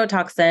receive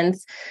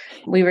neurotoxins.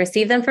 We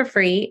receive them for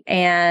free,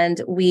 and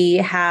we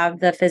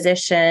have the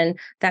physician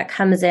that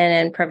comes in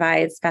and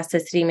provides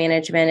spasticity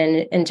management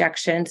and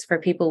injections for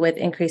people with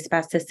increased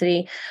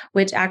spasticity,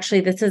 which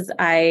actually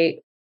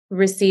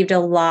received a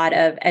lot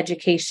of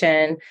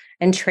education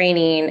and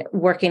training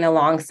working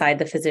alongside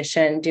the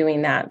physician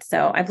doing that.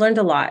 So I've learned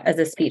a lot as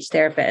a speech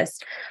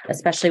therapist,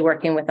 especially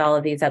working with all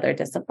of these other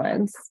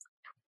disciplines.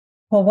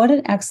 Well, what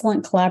an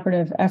excellent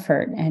collaborative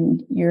effort.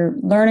 And you're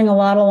learning a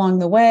lot along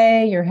the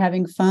way, you're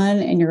having fun,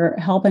 and you're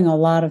helping a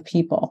lot of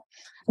people.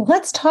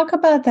 Let's talk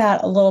about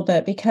that a little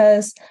bit,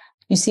 because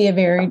you see a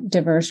very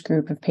diverse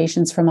group of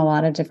patients from a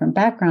lot of different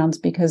backgrounds,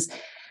 because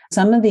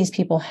some of these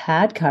people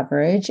had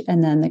coverage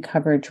and then the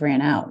coverage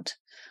ran out.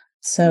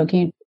 So can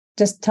you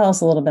just tell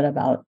us a little bit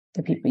about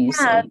the people you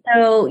see?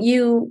 So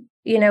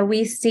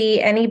we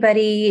see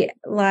anybody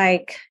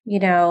like,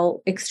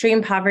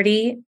 extreme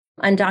poverty,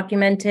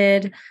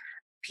 undocumented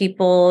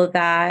people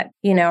that,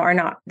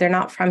 they're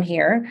not from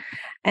here.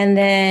 And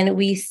then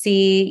we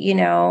see,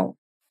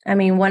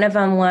 one of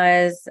them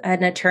was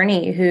an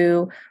attorney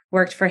who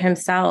worked for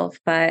himself,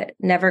 but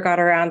never got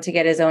around to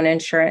get his own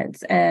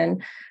insurance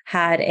and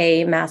had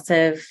a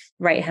massive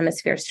right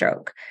hemisphere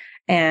stroke.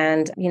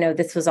 And,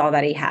 this was all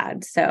that he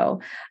had. So,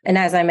 and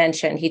as I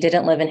mentioned, he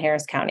didn't live in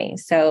Harris County.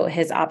 So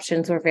his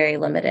options were very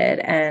limited.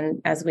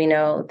 And as we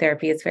know,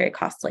 therapy is very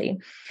costly.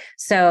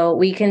 So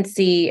we can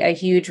see a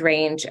huge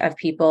range of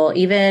people,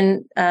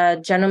 even a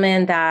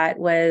gentleman that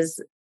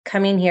was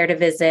coming here to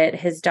visit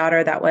his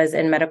daughter that was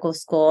in medical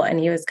school, and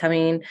he was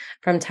coming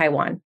from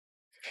Taiwan.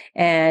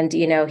 And,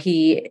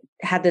 he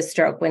had this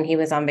stroke when he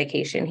was on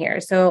vacation here.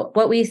 So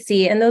what we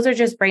see, and those are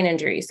just brain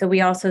injuries. So we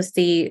also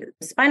see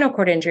spinal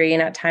cord injury,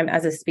 and at time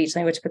as a speech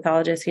language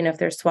pathologist, if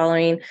they're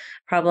swallowing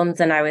problems,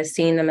 and I was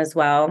seeing them as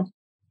well.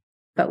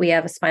 But we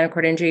have spinal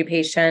cord injury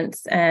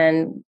patients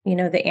and,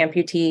 the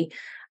amputee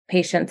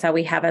patients that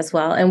we have as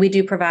well. And we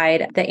do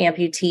provide the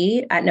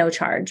amputee at no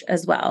charge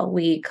as well.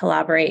 We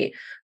collaborate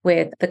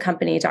with the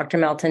company Dr.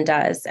 Melton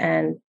does,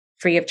 and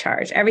free of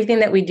charge. Everything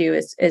that we do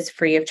is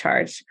free of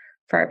charge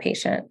for our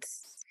patients.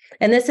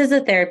 And this is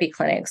a therapy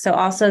clinic. So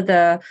also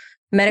the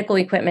medical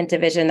equipment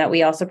division that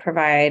we also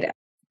provide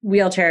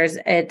wheelchairs,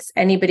 it's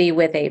anybody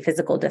with a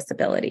physical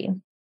disability.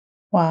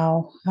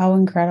 Wow, how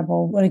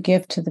incredible. What a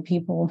gift to the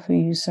people who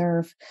you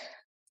serve.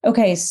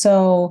 Okay,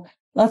 so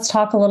let's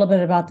talk a little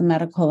bit about the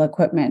medical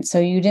equipment. So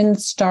you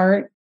didn't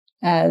start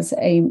as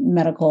a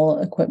medical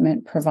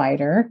equipment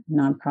provider,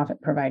 nonprofit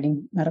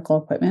providing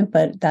medical equipment,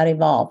 but that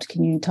evolved.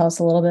 Can you tell us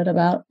a little bit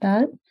about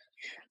that?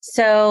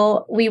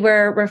 So we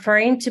were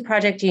referring to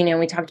Project Union.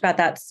 We talked about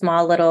that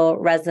small little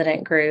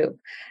resident group.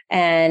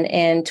 And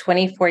in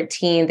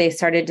 2014, they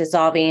started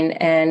dissolving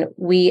and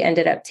we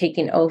ended up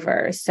taking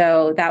over.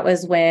 So that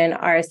was when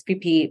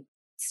RSVP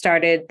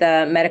started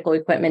the medical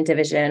equipment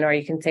division, or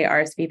you can say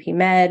RSVP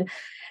Med.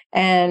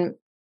 And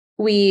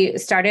we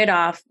started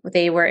off,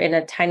 they were in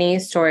a tiny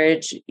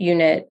storage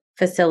unit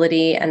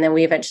facility, and then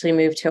we eventually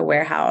moved to a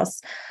warehouse.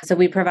 So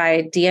we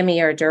provide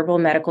DME or durable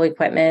medical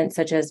equipment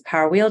such as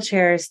power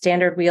wheelchairs,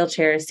 standard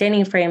wheelchairs,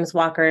 standing frames,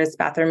 walkers,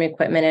 bathroom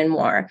equipment, and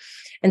more.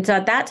 And so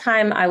at that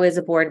time, I was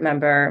a board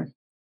member.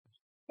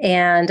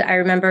 And I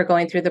remember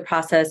going through the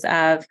process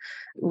of,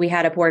 we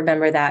had a board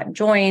member that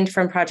joined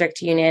from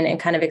Project Union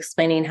and kind of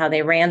explaining how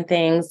they ran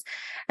things.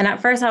 And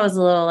at first I was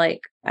a little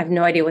like, I have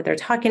no idea what they're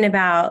talking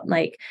about.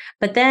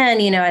 But then,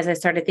 as I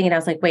started thinking, I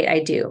was like, wait, I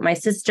do. My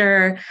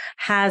sister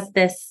has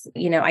this,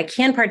 I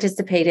can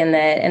participate in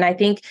that. And I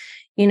think,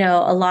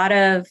 a lot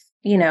of,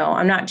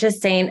 I'm not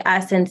just saying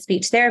us in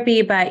speech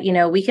therapy, but,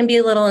 we can be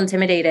a little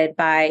intimidated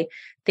by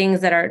things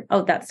that are,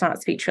 oh, that's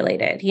not speech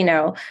related,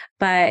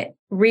 but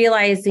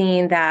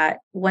realizing that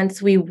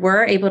once we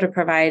were able to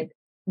provide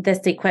this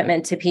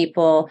equipment to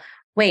people,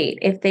 wait,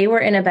 if they were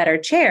in a better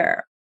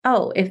chair,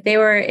 oh, if they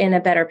were in a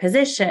better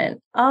position,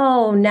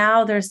 oh,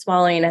 now their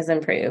swallowing has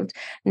improved.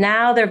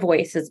 Now their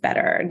voice is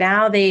better.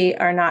 Now they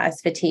are not as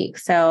fatigued.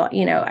 So,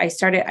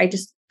 I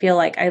just feel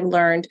like I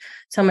learned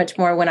so much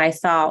more when I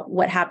saw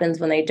what happens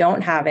when they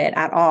don't have it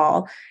at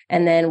all.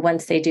 And then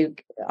once they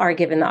are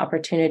given the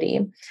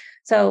opportunity.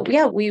 So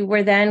yeah, we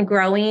were then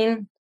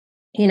growing,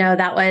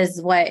 that was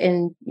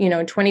in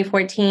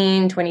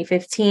 2014,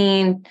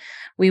 2015,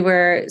 we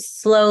were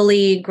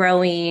slowly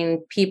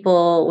growing.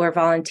 People were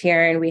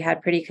volunteering. We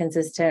had pretty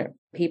consistent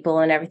people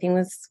and everything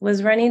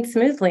was running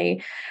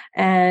smoothly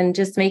and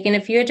just making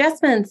a few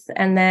adjustments.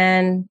 And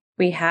then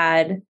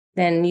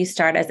then you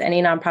start, as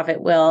any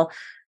nonprofit will,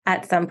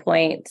 at some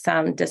point,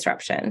 some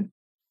disruption.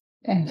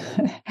 And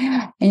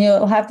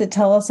you'll have to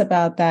tell us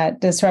about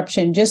that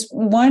disruption. Just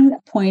one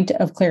point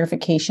of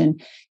clarification.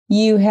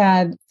 You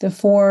had the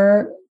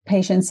 4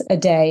 patients a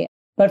day,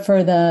 but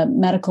for the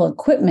medical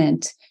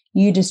equipment,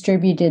 you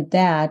distributed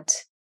that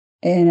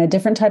in a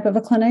different type of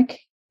a clinic?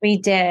 We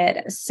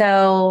did.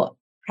 So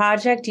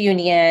Project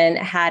Union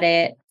had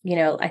it,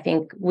 I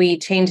think we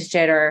changed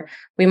it or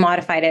we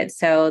modified it.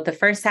 So the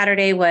first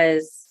Saturday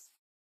was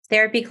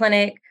therapy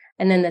clinic.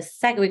 And then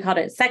we called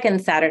it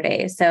second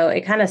Saturday. So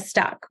it kind of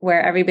stuck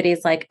where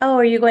everybody's like, oh,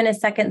 are you going to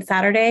second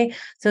Saturday?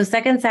 So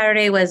second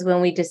Saturday was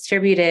when we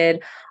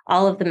distributed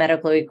all of the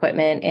medical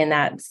equipment in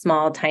that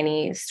small,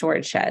 tiny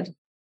storage shed.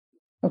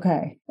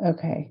 Okay,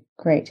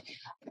 great.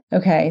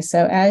 Okay,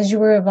 so as you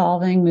were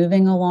evolving,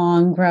 moving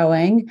along,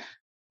 growing,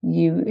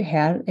 you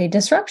had a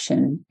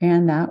disruption,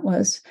 and that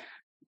was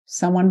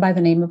someone by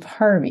the name of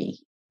Harvey.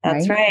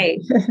 That's right.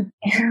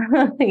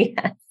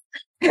 Yes.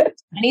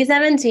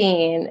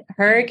 2017,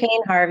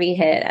 Hurricane Harvey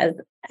hit, as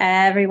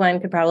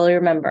everyone could probably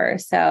remember.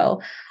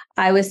 So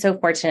I was so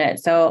fortunate.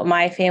 So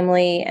my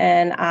family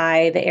and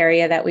I, the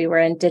area that we were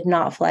in, did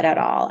not flood at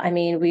all. I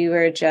mean, we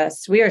were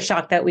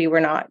shocked that we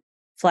were not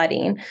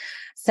flooding.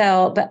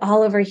 So, but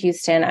all over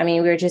Houston, I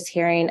mean, we were just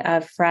hearing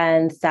of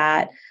friends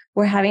that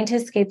were having to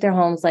escape their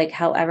homes like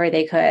however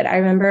they could. I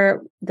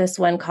remember this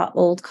one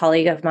old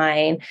colleague of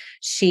mine,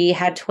 she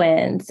had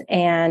twins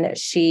and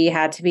she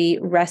had to be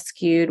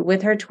rescued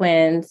with her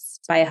twins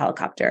by a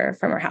helicopter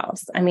from her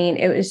house. I mean,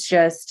 it was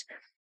just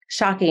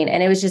shocking.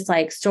 And it was just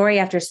like story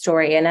after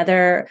story.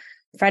 Another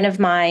friend of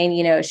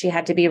mine, she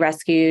had to be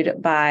rescued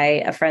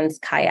by a friend's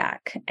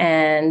kayak,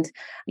 and,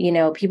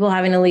 people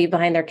having to leave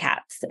behind their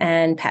cats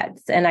and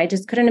pets. And I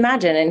just couldn't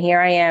imagine. And here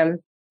I am,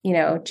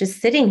 just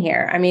sitting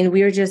here. I mean,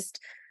 we were just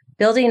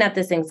building up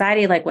this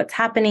anxiety, like what's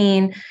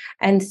happening.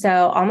 And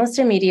so almost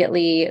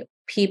immediately,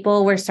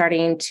 people were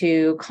starting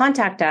to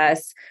contact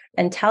us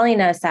and telling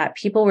us that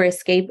people were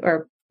escaping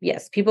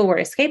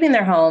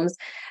their homes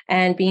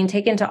and being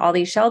taken to all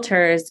these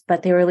shelters,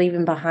 but they were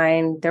leaving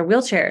behind their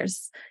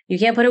wheelchairs. You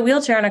can't put a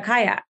wheelchair on a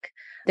kayak.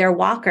 They're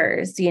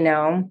walkers,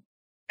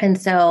 And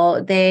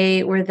so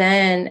they were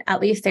at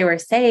least they were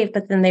safe,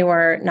 but then they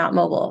were not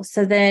mobile.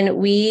 So then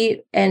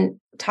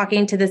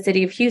talking to the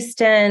city of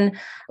Houston,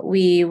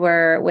 we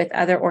were with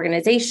other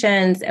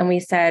organizations, and we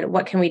said,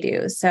 what can we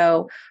do?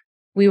 So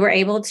we were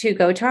able to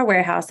go to our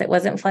warehouse. It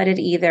wasn't flooded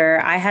either.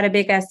 I had a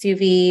big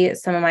SUV,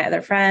 some of my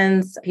other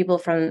friends, people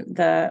from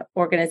the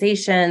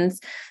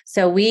organizations.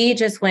 So we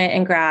just went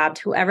and grabbed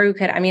whoever we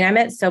could. I mean, I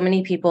met so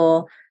many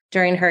people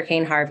during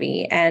Hurricane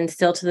Harvey, and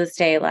still to this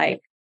day,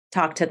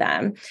 talk to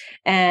them.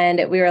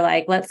 And we were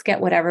like, let's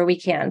get whatever we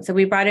can. So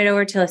we brought it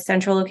over to a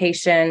central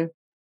location,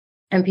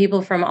 and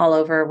people from all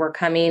over were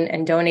coming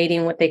and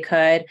donating what they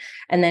could,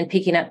 and then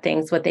picking up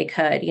things what they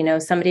could.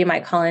 Somebody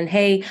might call in,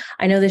 hey,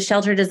 I know the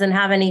shelter doesn't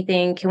have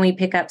anything. Can we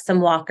pick up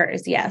some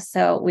walkers? Yes.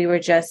 So we were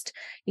just,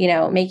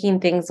 making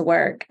things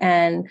work.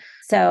 And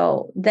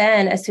so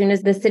then as soon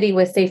as the city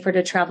was safer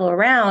to travel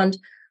around,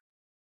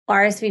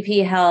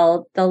 RSVP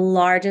held the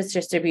largest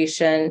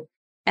distribution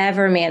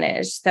ever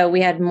managed. So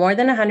we had more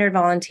than 100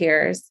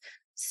 volunteers,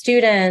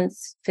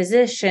 students,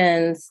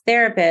 physicians,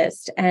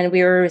 therapists, and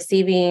we were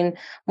receiving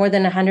more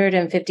than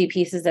 150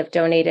 pieces of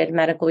donated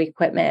medical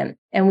equipment.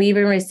 And we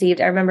even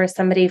received, I remember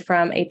somebody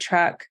from a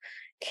truck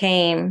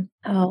came,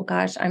 oh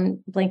gosh,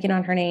 I'm blanking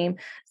on her name,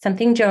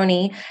 something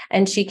Joni,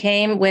 and she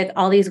came with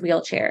all these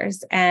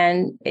wheelchairs,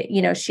 and,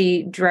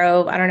 she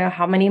drove, I don't know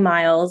how many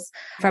miles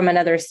from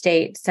another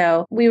state.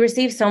 So we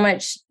received so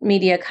much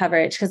media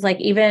coverage because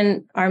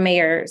even our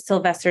mayor,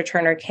 Sylvester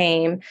Turner,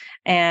 came,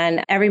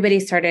 and everybody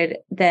started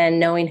then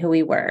knowing who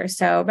we were.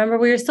 So remember,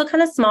 we were still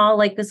kind of small,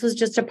 this was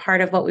just a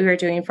part of what we were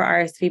doing for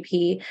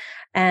RSVP.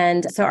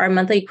 And so our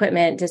monthly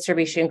equipment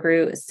distribution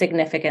grew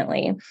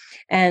significantly.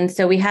 And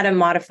so we had to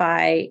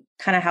modify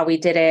kind of how we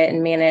did it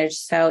and manage.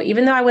 So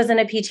even though I wasn't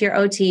a PT or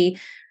OT,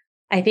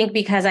 I think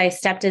because I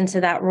stepped into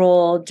that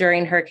role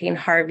during Hurricane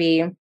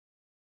Harvey,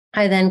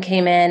 I then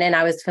came in and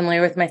I was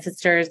familiar with my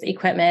sister's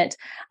equipment.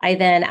 I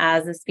then,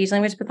 as a speech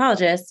language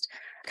pathologist,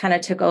 kind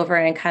of took over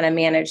and kind of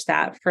managed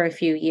that for a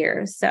few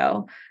years.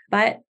 So,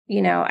 but,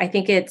 I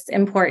think it's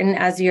important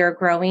as you're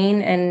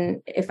growing,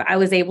 and if I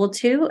was able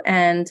to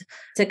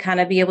kind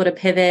of be able to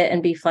pivot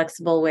and be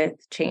flexible with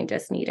change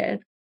as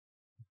needed.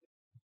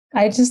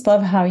 I just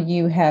love how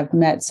you have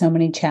met so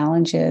many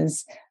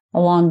challenges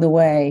along the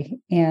way,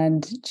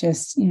 and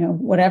just,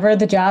 whatever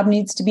the job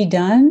needs to be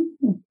done,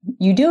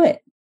 you do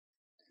it.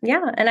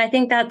 Yeah. And I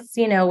think that's,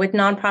 with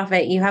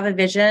nonprofit, you have a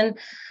vision,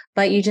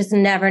 but you just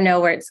never know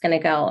where it's going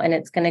to go. And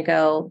it's going to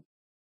go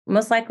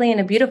most likely in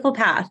a beautiful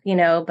path,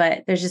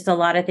 but there's just a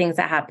lot of things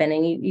that happen,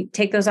 and you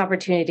take those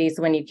opportunities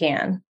when you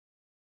can.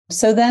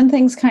 So then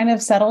things kind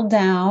of settled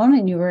down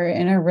and you were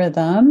in a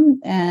rhythm,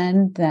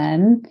 and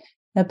then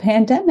the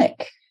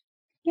pandemic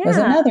was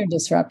another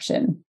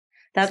disruption.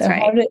 That's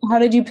right. How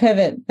did you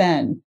pivot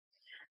then?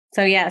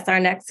 So yes,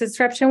 our next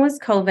disruption was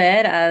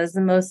COVID, as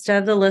most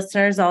of the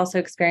listeners also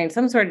experienced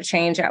some sort of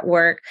change at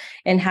work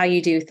in how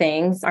you do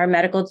things. Our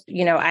medical,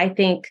 I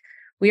think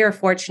we are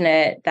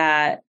fortunate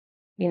that,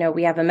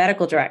 we have a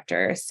medical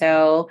director.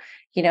 So,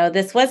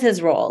 this was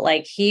his role.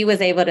 He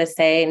was able to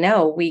say,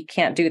 no, we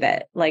can't do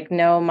that.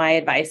 No, my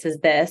advice is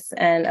this.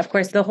 And of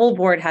course, the whole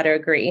board had to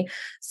agree.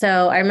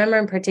 So I remember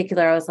in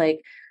particular, I was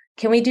like,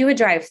 can we do a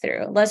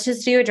drive-through? Let's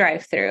just do a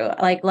drive-through.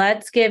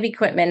 Let's give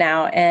equipment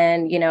out.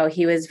 And,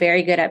 he was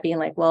very good at being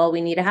like, well, we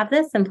need to have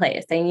this in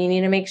place, and you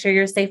need to make sure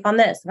you're safe on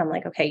this. And I'm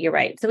like, okay, you're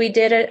right. So we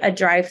did a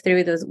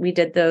drive-through. We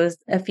did those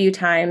a few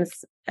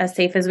times, as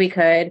safe as we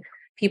could,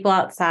 people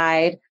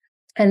outside.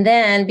 And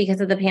then because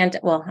of the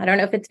I don't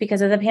know if it's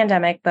because of the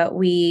pandemic, but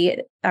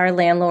our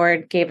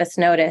landlord gave us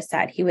notice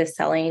that he was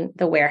selling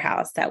the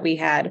warehouse that we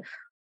had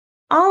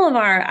all of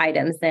our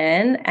items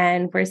in,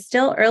 and we're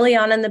still early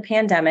on in the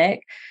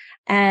pandemic.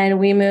 And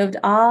we moved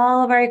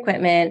all of our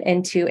equipment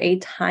into a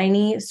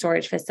tiny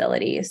storage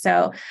facility.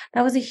 So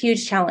that was a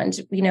huge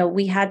challenge.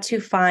 We had to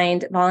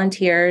find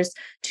volunteers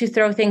to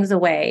throw things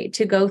away,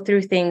 to go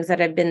through things that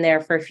had been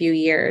there for a few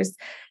years,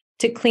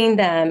 to clean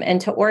them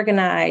and to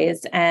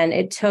organize. And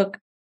it took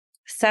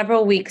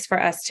several weeks for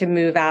us to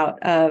move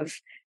out of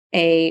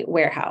a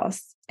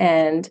warehouse.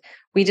 And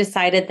we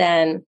decided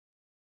then,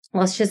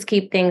 let's just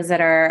keep things that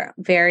are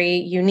very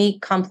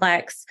unique,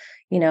 complex,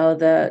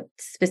 the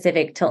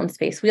specific tilt and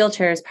space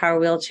wheelchairs, power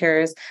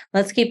wheelchairs.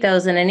 Let's keep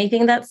those. And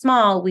anything that's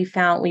small, we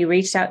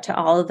reached out to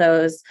all of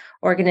those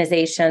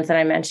organizations that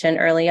I mentioned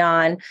early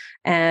on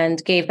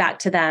and gave back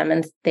to them.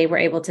 And they were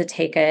able to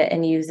take it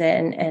and use it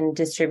and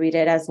distribute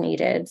it as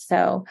needed.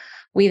 So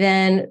we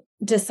then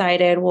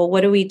decided, well,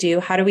 what do we do?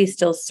 How do we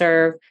still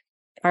serve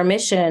our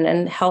mission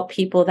and help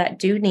people that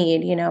do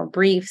need,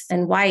 briefs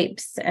and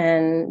wipes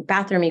and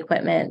bathroom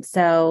equipment?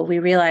 So we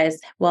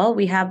realized, well,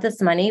 we have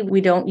this money.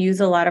 We don't use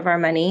a lot of our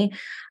money.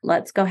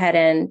 Let's go ahead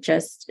and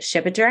just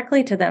ship it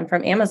directly to them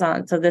from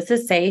Amazon. So this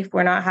is safe.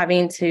 We're not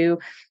having to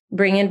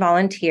bring in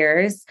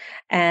volunteers.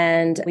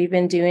 And we've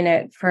been doing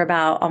it for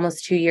about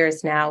almost 2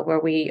 years now,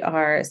 where we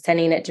are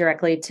sending it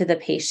directly to the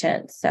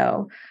patient.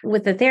 So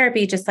with the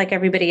therapy, just like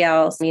everybody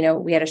else, we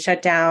had to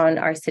shut down,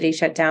 our city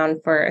shut down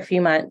for a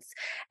few months.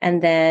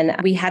 And then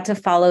we had to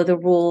follow the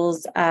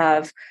rules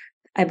of,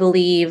 I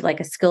believe, like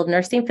a skilled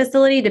nursing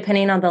facility,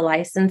 depending on the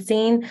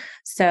licensing.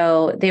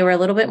 So they were a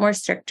little bit more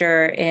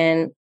stricter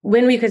in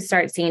when we could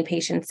start seeing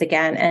patients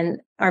again. And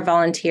our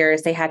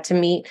volunteers, they had to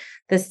meet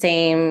the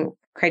same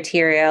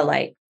criteria,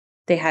 like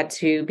they had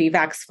to be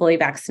fully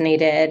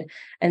vaccinated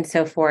and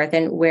so forth,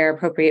 and wear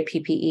appropriate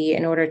PPE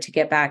in order to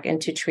get back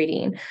into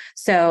treating.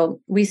 So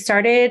we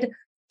started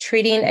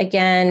treating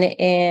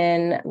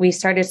again we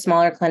started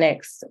smaller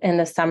clinics in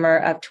the summer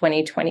of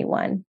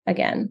 2021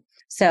 again.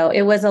 So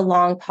it was a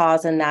long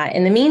pause in that.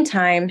 In the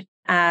meantime,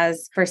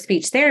 as for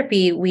speech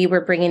therapy, we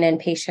were bringing in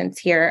patients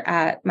here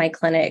at my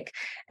clinic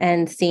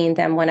and seeing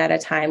them one at a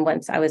time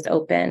once I was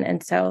open.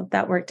 And so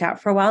that worked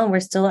out for a while, and we're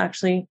still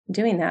actually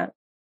doing that.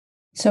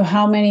 So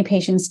how many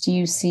patients do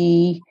you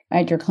see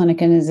at your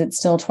clinic, and is it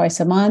still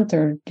twice a month,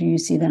 or do you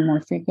see them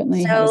more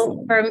frequently?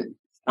 So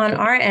on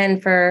our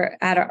end,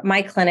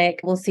 my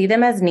clinic, we'll see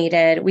them as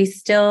needed.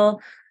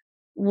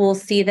 We'll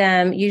see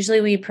them.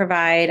 Usually we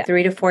provide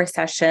 3 to 4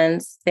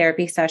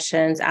 therapy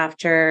sessions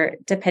after,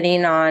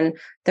 depending on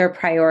their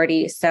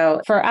priority. So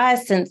for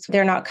us, since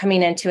they're not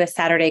coming into a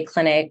Saturday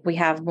clinic, we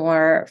have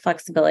more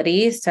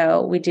flexibility.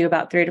 So we do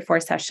about 3 to 4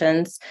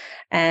 sessions,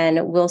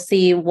 and we'll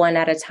see one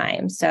at a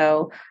time.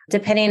 So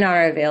depending on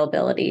our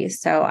availability.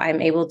 So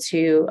I'm able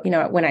to,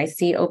 when I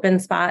see open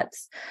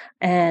spots,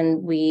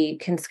 and we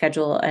can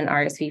schedule an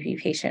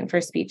RSVP patient for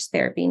speech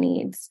therapy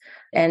needs.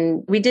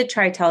 And we did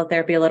try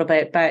teletherapy a little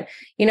bit, but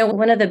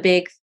one of the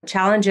big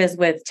challenges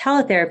with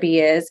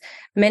teletherapy is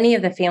many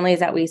of the families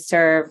that we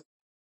serve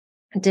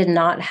did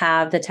not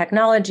have the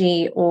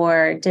technology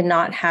or did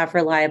not have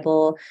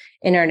reliable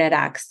internet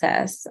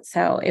access.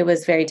 So it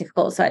was very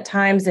difficult. So at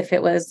times, if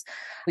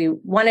we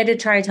wanted to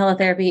try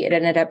teletherapy, it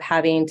ended up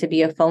having to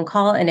be a phone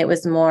call, and it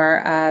was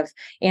more of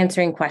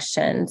answering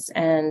questions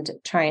and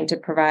trying to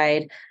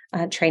provide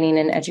training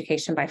and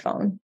education by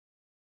phone.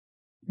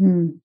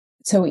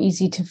 So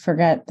easy to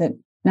forget that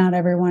not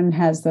everyone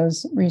has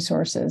those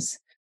resources.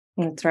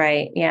 That's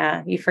right.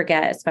 Yeah, you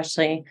forget,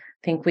 especially,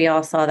 I think we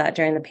all saw that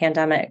during the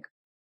pandemic.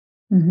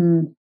 Mm-hmm.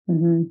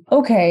 Mm-hmm.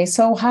 Okay,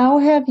 so how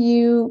have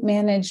you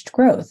managed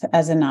growth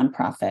as a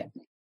nonprofit?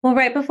 Well,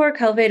 right before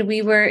COVID,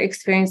 we were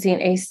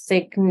experiencing a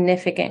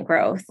significant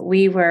growth.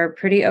 We were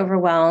pretty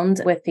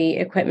overwhelmed with the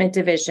equipment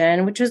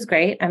division, which was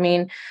great.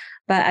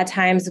 But at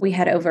times we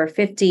had over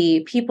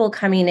 50 people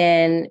coming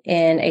in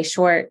a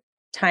short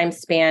time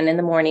span in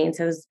the mornings.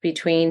 It was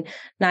between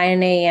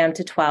 9 a.m.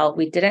 to 12.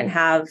 We didn't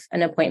have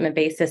an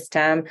appointment-based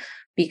system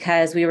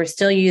because we were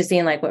still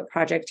using like what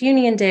Project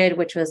Union did,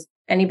 which was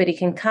anybody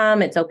can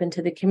come, it's open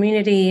to the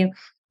community.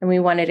 And we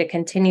wanted to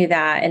continue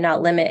that and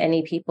not limit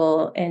any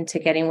people into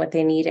getting what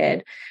they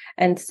needed.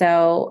 And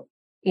so,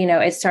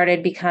 it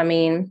started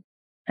becoming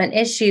an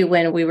issue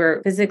when we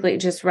were physically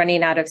just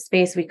running out of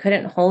space. We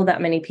couldn't hold that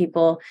many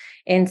people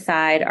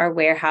inside our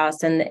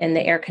warehouse and in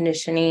the air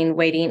conditioning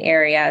waiting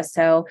area.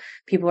 So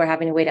people were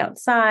having to wait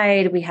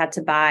outside. We had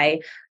to buy,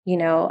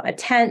 a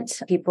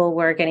tent. People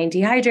were getting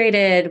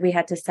dehydrated. We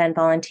had to send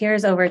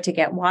volunteers over to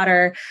get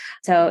water.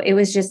 So it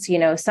was just,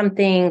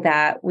 something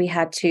that we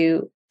had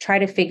to try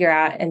to figure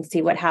out and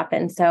see what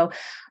happened. So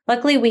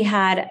luckily, we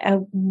had a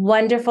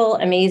wonderful,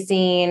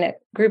 amazing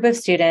group of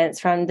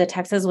students from the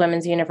Texas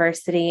Women's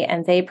University,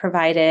 and they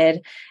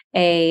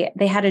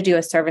had to do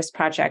a service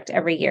project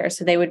every year.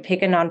 So they would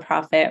pick a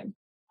nonprofit.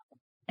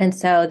 And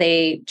so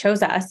they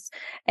chose us,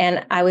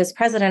 and I was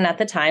president at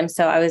the time.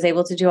 So I was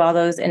able to do all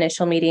those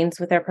initial meetings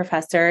with our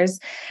professors,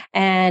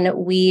 and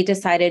we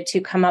decided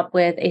to come up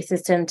with a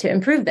system to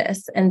improve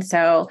this. And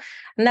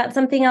that's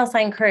something else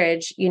I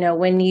encourage,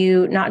 when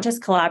you not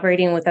just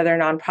collaborating with other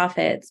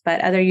nonprofits,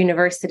 but other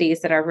universities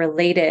that are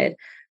related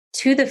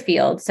to the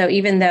field. So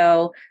even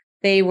though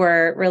they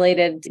were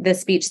related to the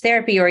speech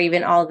therapy or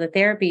even all of the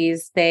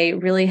therapies, they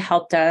really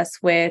helped us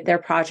with their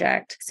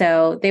project.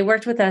 So they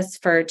worked with us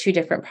for 2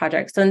 different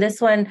projects. So in this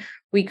one,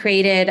 we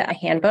created a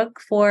handbook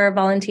for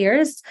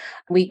volunteers.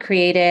 We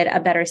created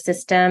a better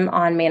system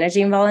on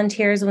managing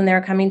volunteers when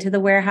they're coming to the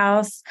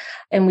warehouse.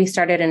 And we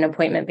started an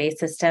appointment-based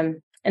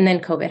system. And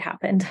then COVID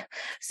happened.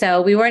 So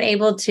we weren't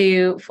able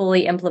to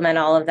fully implement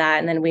all of that.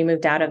 And then we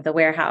moved out of the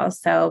warehouse.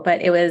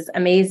 But it was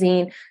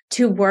amazing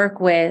to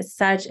work with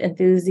such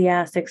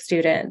enthusiastic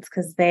students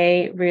because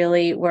they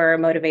really were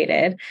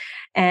motivated.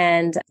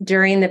 And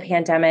during the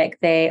pandemic,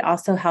 they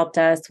also helped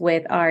us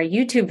with our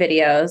YouTube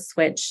videos,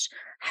 which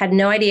had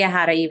no idea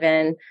how to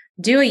even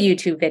do a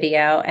YouTube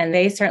video. And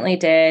they certainly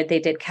did. They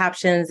did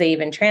captions. They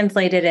even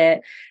translated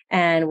it.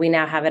 And we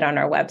now have it on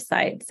our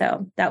website.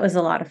 So that was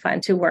a lot of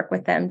fun to work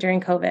with them during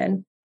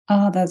COVID.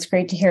 Oh, that's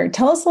great to hear.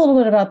 Tell us a little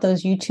bit about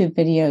those YouTube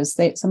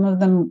videos. Some of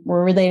them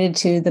were related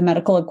to the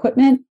medical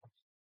equipment.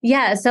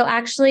 Yeah. So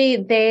actually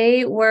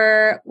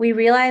we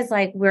realized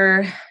like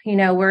we're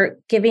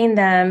giving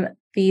them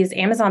these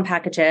Amazon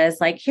packages,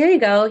 like, here you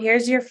go,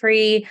 here's your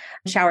free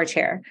shower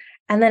chair.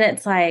 And then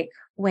it's like,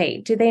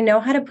 wait, do they know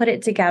how to put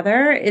it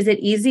together? Is it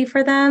easy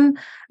for them?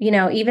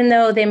 Even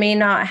though they may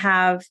not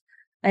have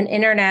an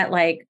internet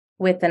like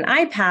with an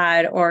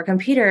iPad or a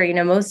computer,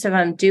 most of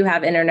them do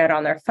have internet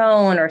on their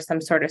phone or some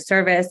sort of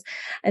service.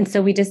 And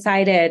so we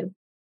decided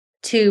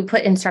to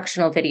put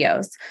instructional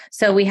videos.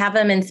 So we have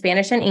them in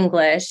Spanish and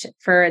English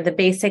for the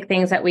basic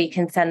things that we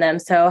can send them.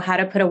 So how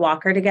to put a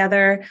walker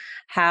together,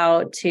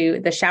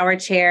 the shower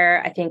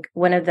chair, I think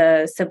one of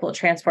the simple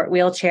transport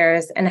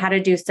wheelchairs, and how to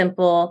do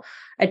simple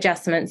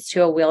adjustments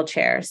to a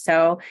wheelchair.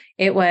 So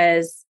it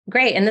was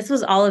great. And this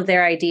was all of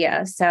their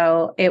idea.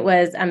 So it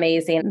was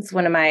amazing. It's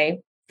one of my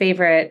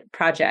favorite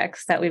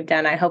projects that we've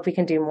done. I hope we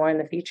can do more in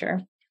the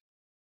future.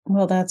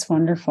 Well, that's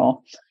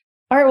wonderful.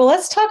 All right. Well,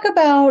 let's talk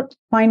about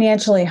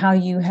financially how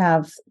you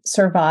have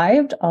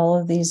survived all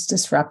of these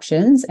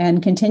disruptions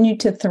and continue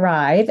to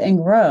thrive and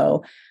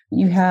grow.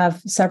 You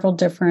have several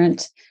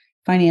different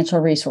financial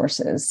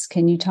resources.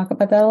 Can you talk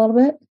about that a little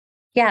bit?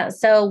 Yeah.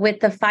 So with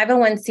the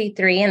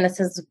 501c3, and this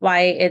is why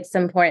it's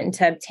important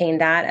to obtain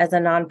that as a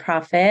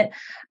nonprofit,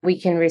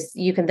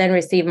 you can then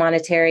receive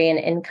monetary and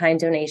in-kind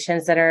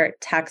donations that are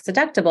tax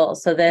deductible.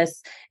 So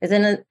this is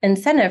an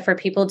incentive for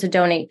people to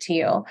donate to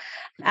you.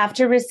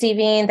 After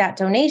receiving that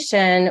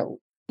donation,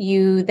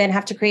 you then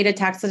have to create a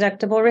tax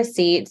deductible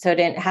receipt. So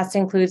it has to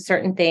include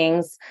certain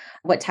things,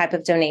 what type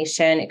of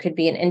donation. It could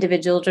be an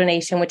individual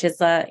donation, which is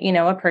a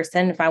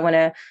person. If I want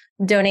to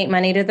donate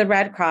money to the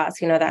Red Cross,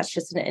 that's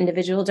just an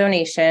individual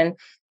donation.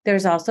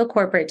 There's also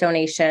corporate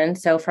donation.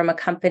 So from a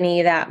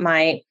company that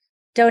might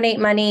donate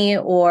money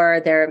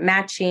or they're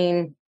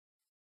matching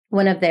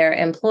one of their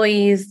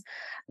employees,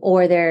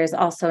 or there's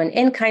also an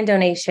in-kind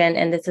donation,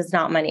 and this is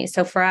not money.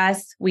 So for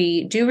us,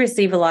 we do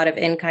receive a lot of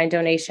in-kind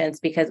donations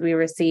because we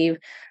receive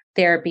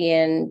therapy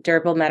and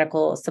durable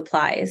medical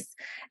supplies.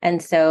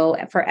 And so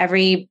for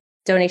every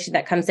donation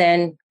that comes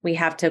in, we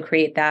have to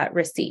create that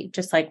receipt,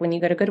 just like when you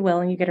go to Goodwill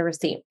and you get a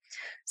receipt.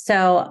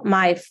 So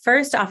my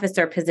first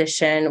officer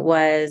position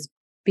was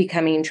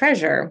becoming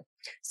treasurer.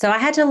 So I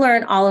had to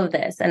learn all of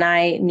this, and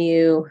I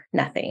knew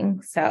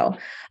nothing. So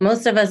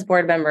most of us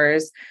board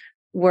members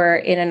were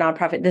in a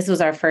nonprofit. This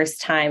was our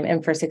first time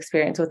and first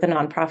experience with a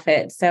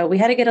nonprofit. So we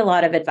had to get a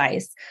lot of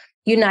advice.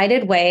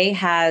 United Way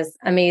has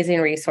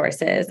amazing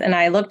resources, and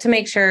I look to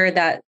make sure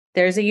that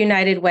there's a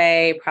United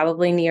Way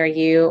probably near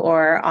you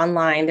or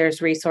online.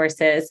 There's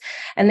resources,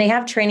 and they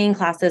have training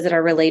classes that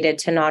are related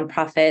to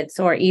nonprofits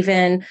or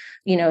even,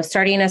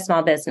 starting a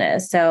small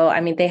business. So,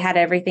 they had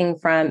everything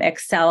from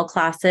Excel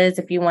classes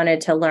if you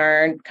wanted to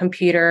learn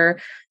computer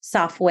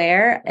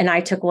software. And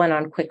I took one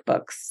on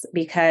QuickBooks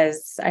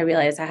because I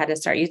realized I had to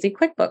start using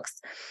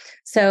QuickBooks.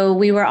 So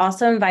we were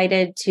also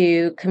invited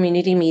to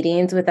community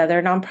meetings with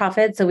other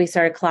nonprofits. So we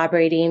started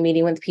collaborating,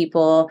 meeting with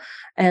people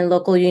and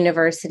local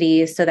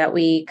universities so that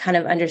we kind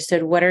of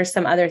understood what are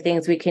some other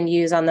things we can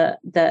use on the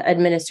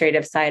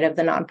administrative side of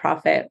the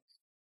nonprofit.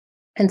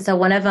 And so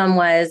one of them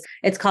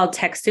it's called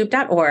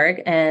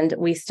TechSoup.org, and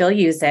we still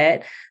use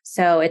it.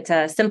 So it's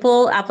a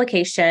simple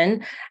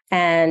application,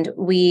 and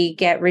we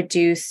get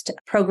reduced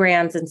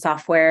programs and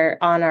software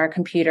on our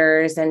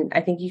computers. And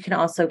I think you can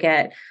also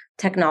get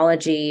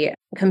technology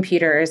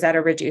computers at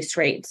a reduced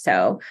rate.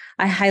 So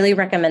I highly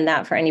recommend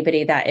that for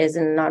anybody that is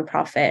in a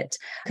nonprofit,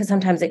 because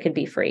sometimes it could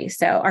be free.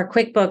 So our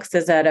QuickBooks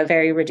is at a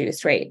very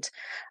reduced rate.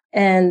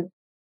 And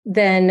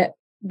then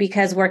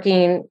because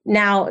working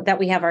now that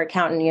we have our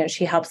accountant,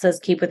 she helps us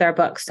keep with our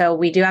books. So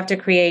we do have to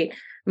create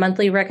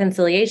monthly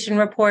reconciliation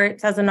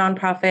reports as a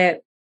nonprofit.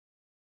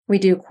 We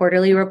do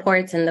quarterly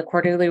reports, and the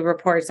quarterly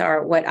reports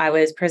are what I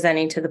was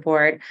presenting to the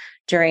board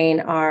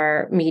during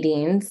our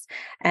meetings.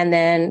 And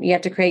then you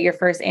have to create your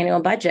first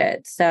annual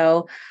budget.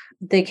 So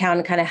the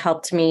accountant kind of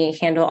helped me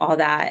handle all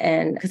that.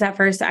 And because at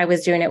first I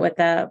was doing it with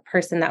a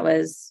person that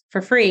was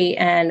for free,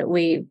 and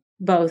we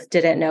both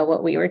didn't know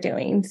what we were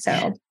doing.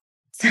 So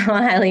I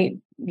highly,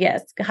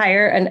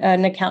 hire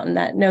an accountant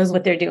that knows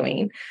what they're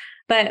doing.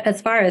 But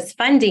as far as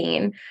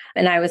funding,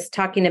 and I was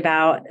talking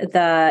about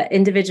the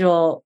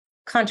individual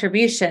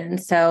contribution.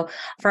 So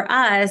for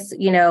us,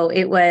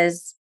 it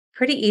was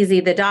pretty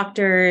easy. The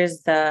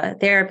doctors, the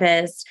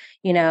therapists,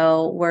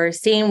 were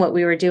seeing what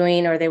we were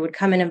doing, or they would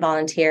come in and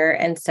volunteer.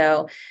 And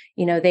so,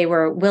 they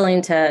were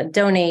willing to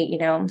donate,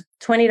 $20,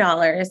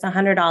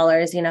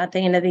 $100, at the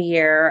end of the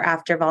year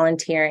after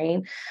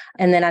volunteering.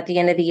 And then at the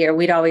end of the year,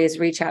 we'd always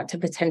reach out to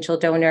potential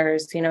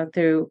donors,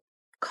 through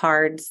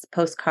cards,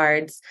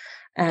 postcards,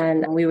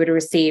 and we would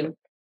receive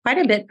quite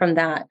a bit from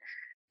that.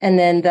 And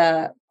then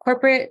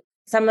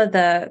some of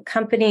the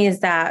companies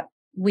that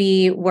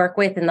we work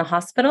with in the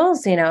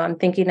hospitals, I'm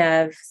thinking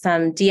of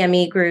some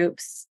DME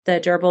groups, the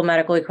durable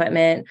medical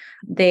equipment,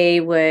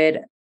 they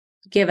would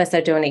give us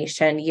a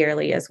donation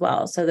yearly as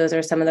well. So those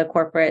are some of the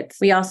corporates.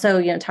 We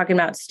also, talking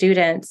about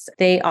students,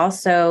 they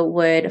also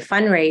would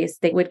fundraise.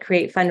 They would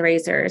create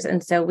fundraisers.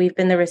 And so we've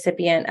been the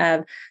recipient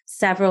of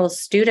several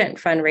student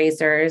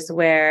fundraisers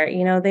where,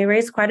 they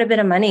raise quite a bit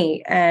of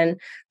money and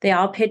they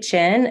all pitch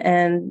in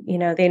and,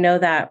 they know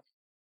that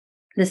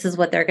this is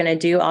what they're going to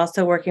do,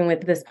 also working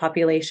with this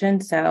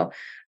population. So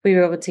we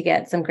were able to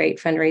get some great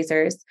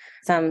fundraisers,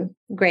 some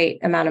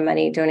great amount of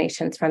money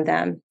donations from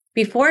them.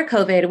 Before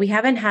COVID, we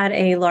haven't had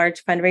a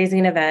large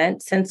fundraising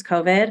event since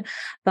COVID,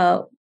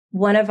 but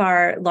one of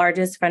our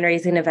largest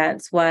fundraising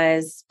events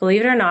was, believe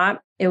it or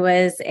not, it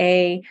was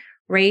a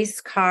race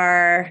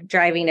car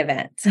driving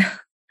event.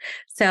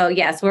 So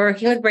yes, we're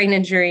working with brain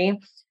injury.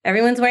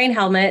 Everyone's wearing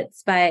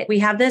helmets, but we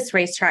have this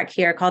racetrack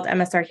here called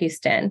MSR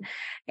Houston,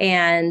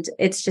 and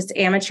it's just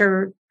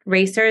amateur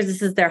racers.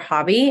 This is their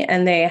hobby,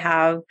 and they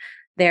have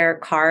their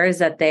cars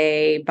that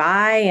they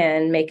buy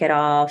and make it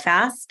all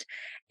fast.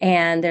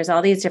 And there's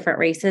all these different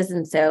races.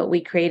 And so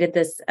we created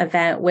this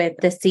event with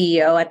the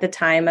CEO at the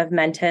time of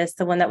Mentis,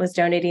 the one that was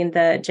donating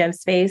the gym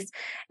space.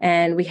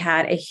 And we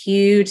had a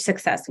huge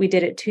success. We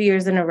did it 2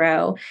 years in a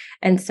row.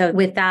 And so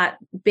with that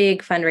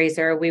big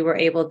fundraiser, we were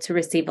able to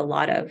receive a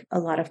lot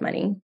of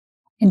money.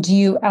 And do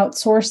you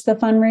outsource the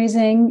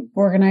fundraising,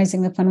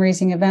 organizing the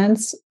fundraising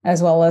events,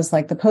 as well as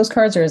like the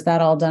postcards, or is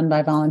that all done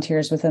by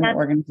volunteers within the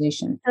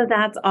organization? So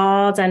that's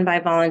all done by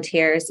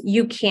volunteers.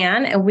 You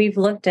can, and we've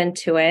looked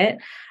into it.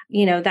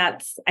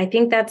 I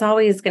think that's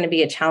always going to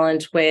be a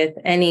challenge with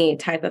any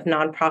type of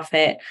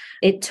nonprofit.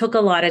 It took a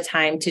lot of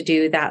time to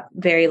do that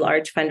very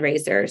large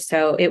fundraiser.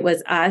 So it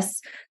was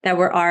us that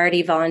were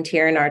already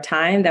volunteering our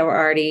time, that were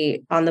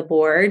already on the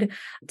board,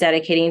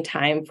 dedicating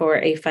time for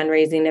a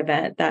fundraising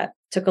event that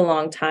took a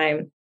long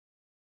time.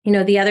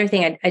 The other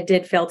thing I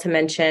did fail to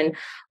mention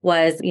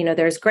was,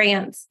 there's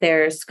grants,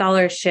 there's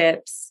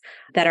scholarships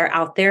that are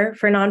out there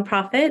for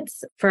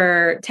nonprofits.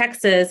 For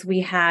Texas,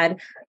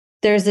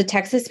 there's the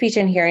Texas Speech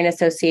and Hearing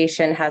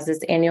Association has this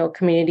annual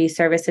community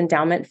service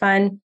endowment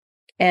fund.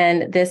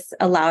 And this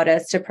allowed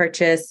us to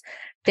purchase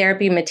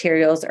therapy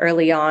materials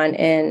early on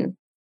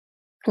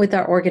with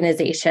our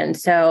organization.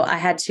 So I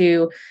had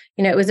to,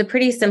 it was a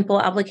pretty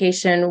simple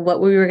application,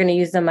 what we were going to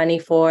use the money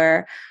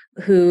for,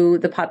 who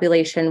the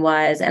population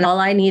was. And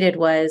all I needed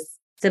was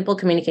simple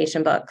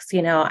communication books.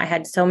 I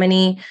had so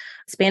many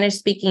Spanish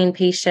speaking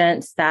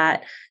patients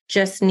that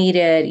just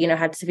needed,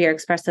 had severe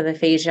expressive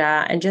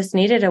aphasia and just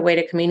needed a way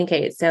to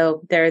communicate.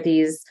 So there are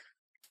these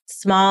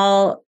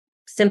small,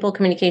 simple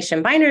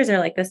communication binders, are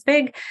like this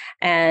big,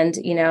 and,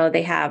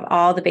 they have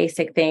all the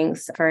basic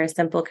things for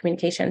simple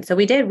communication. So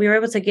we were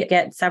able to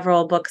get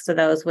several books of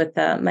those with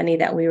the money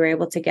that we were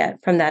able to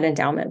get from that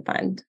endowment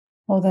fund.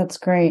 Oh, that's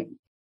great.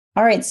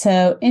 All right.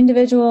 So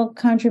individual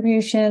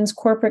contributions,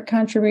 corporate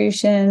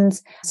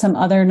contributions, some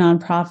other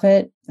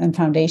nonprofit and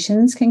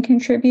foundations can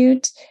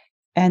contribute,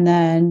 and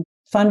then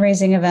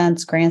fundraising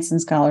events, grants, and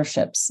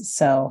scholarships.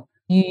 So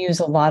you use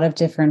a lot of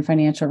different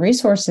financial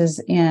resources,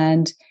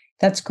 and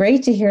that's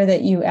great to hear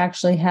that you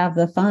actually have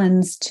the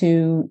funds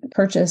to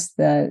purchase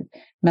the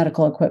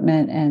medical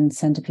equipment and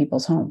send to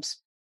people's homes.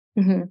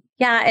 Mm-hmm.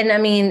 Yeah. And I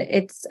mean,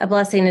 it's a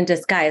blessing in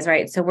disguise,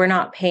 right? So we're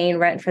not paying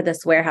rent for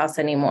this warehouse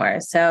anymore.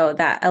 So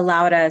that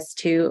allowed us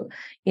to,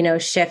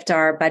 shift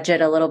our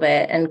budget a little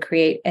bit and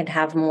create and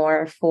have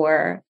more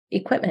for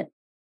equipment.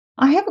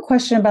 I have a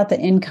question about the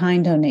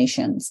in-kind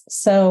donations.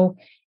 So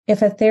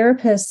if a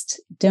therapist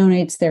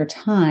donates their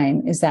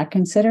time, is that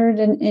considered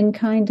an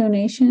in-kind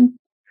donation?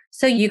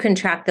 So you can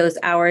track those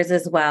hours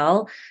as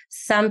well.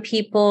 Some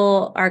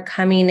people are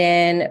coming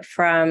in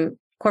from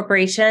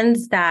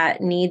corporations that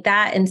need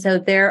that. And so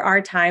there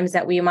are times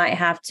that we might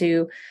have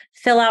to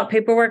fill out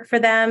paperwork for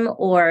them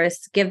or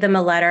give them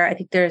a letter. I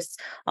think there's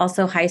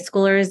also high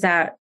schoolers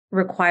that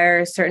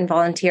require certain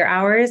volunteer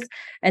hours.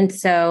 And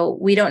so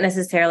we don't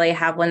necessarily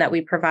have one that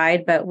we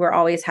provide, but we're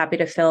always happy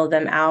to fill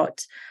them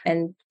out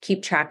and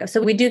keep track of.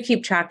 So we do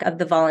keep track of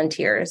the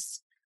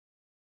volunteers.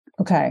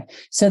 Okay.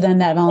 So then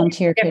that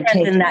volunteer could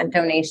take in that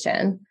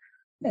donation.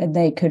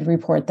 They could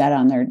report that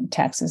on their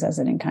taxes as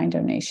an in-kind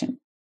donation.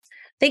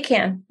 They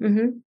can.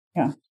 Mm-hmm.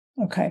 Yeah.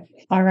 Okay.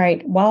 All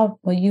right. Well,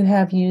 you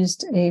have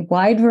used a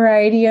wide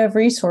variety of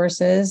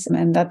resources,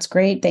 and that's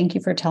great. Thank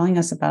you for telling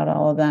us about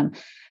all of them.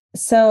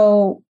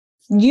 So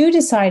you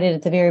decided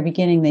at the very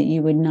beginning that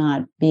you would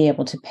not be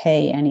able to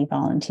pay any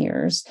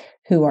volunteers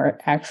who are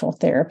actual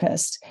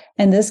therapists.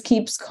 And this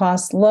keeps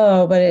costs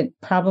low, but it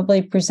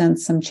probably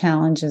presents some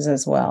challenges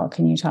as well.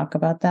 Can you talk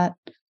about that?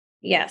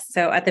 Yes.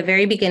 So at the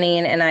very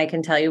beginning, and I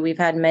can tell you, we've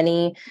had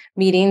many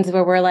meetings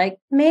where we're like,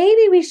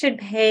 maybe we should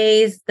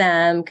pay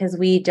them because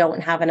we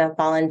don't have enough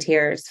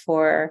volunteers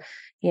for,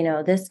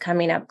 this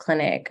coming up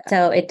clinic.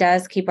 So it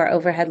does keep our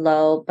overhead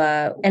low,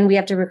 and we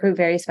have to recruit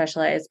very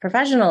specialized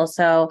professionals.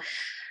 So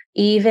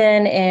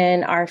even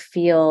in our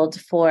field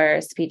for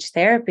speech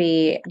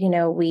therapy,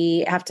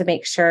 we have to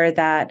make sure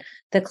that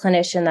the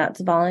clinician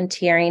that's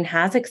volunteering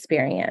has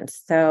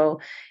experience. So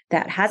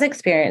that has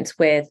experience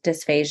with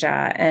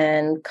dysphagia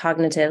and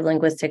cognitive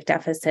linguistic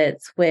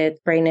deficits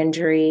with brain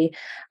injury.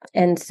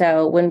 And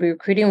so when we're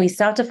recruiting, we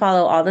still have to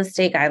follow all the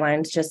state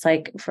guidelines, just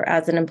like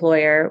as an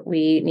employer,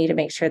 we need to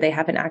make sure they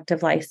have an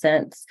active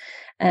license.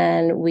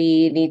 And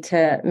we need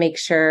to make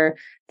sure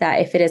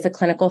that if it is a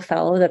clinical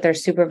fellow, that their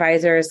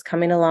supervisor is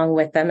coming along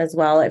with them as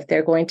well, if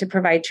they're going to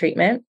provide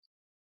treatment.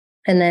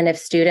 And then if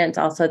students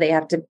also, they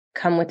have to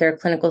come with their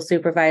clinical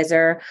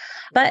supervisor.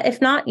 But if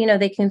not,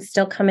 they can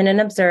still come in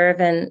and observe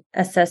and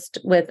assist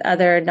with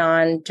other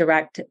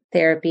non-direct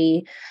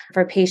therapy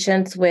for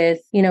patients with,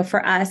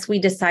 for us, we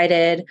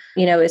decided,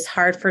 it's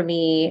hard for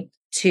me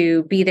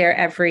to be there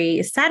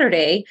every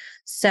Saturday.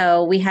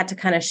 So we had to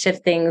kind of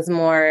shift things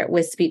more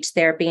with speech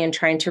therapy and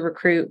trying to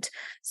recruit.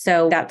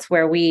 So that's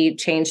where we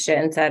changed it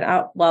and said,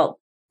 oh, well,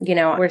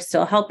 we're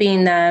still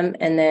helping them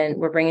and then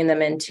we're bringing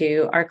them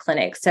into our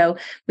clinic. So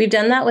we've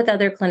done that with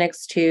other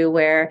clinics too,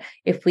 where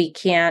if we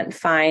can't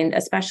find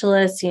a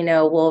specialist,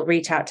 we'll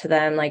reach out to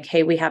them like,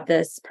 hey, we have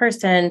this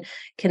person.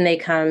 Can they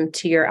come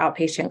to your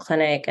outpatient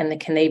clinic and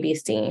can they be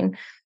seen?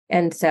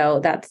 And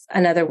so that's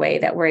another way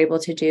that we're able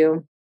to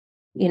do.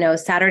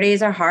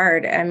 Saturdays are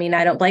hard. I mean,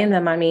 I don't blame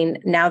them. I mean,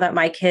 now that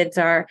my kids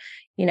are,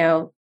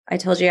 I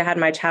told you I had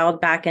my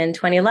child back in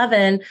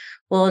 2011.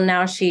 Well,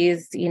 now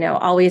she's,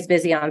 always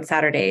busy on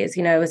Saturdays.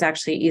 It was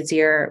actually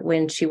easier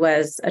when she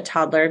was a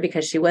toddler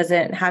because she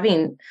wasn't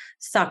having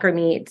soccer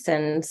meets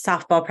and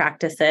softball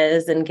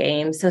practices and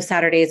games. So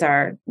Saturdays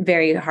are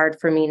very hard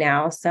for me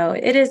now. So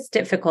it is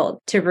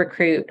difficult to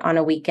recruit on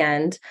a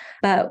weekend.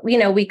 But,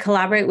 we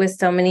collaborate with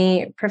so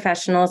many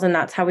professionals and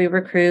that's how we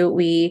recruit.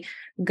 We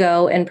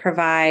go and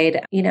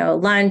provide,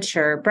 lunch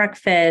or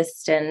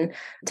breakfast and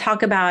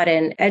talk about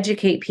and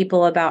educate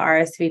people about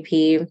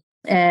RSVP.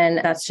 And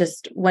that's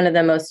just one of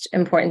the most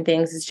important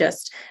things is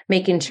just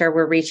making sure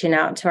we're reaching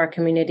out to our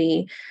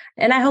community.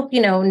 And I hope,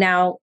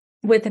 now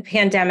with the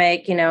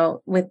pandemic,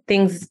 with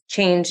things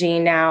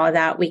changing now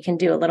that we can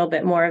do a little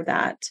bit more of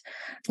that.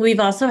 We've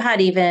also had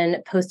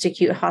even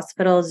post-acute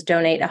hospitals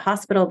donate a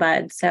hospital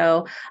bed.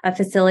 So a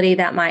facility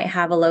that might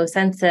have a low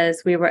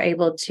census, we were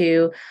able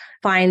to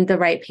find the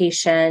right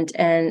patient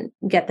and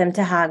get them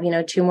to have,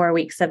 2 more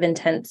weeks of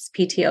intense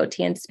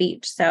PTOT and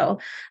speech. So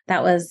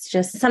that was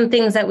just some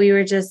things that we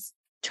were just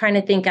trying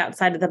to think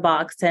outside of the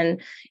box. And,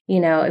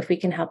 if we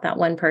can help that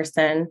one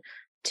person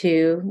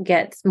to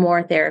get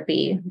more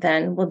therapy,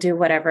 then we'll do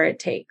whatever it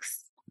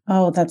takes.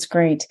 Oh, that's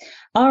great.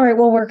 All right.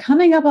 Well, we're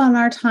coming up on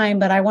our time,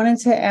 but I wanted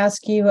to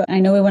ask you, I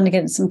know we want to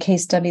get some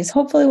case studies.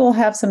 Hopefully we'll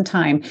have some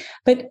time,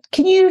 but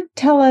can you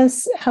tell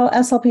us how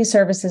SLP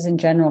services in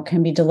general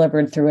can be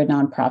delivered through a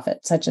nonprofit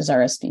such as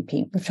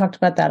RSVP? We've talked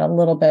about that a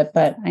little bit,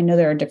 but I know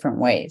there are different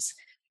ways.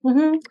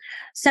 Mm-hmm.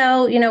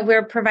 So,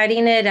 we're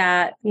providing it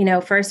at,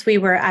 first we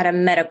were at a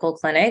medical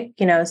clinic,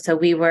 so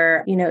we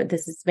were,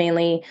 this is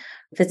mainly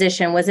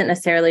physician, wasn't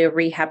necessarily a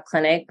rehab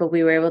clinic, but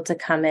we were able to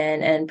come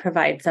in and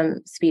provide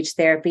some speech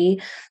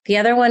therapy. The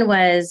other one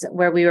was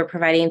where we were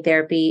providing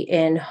therapy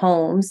in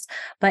homes,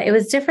 but it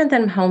was different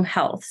than home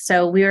health.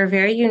 So we were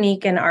very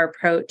unique in our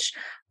approach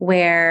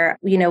where,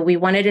 we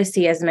wanted to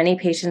see as many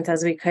patients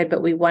as we could,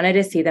 but we wanted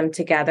to see them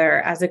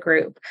together as a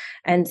group.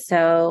 And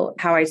so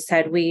how I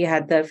said, we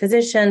had the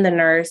physician, the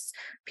nurse,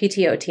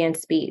 PTOT, and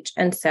speech.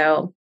 And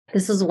so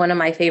this was one of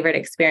my favorite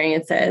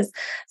experiences.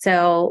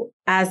 So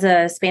as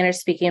a Spanish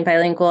speaking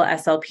bilingual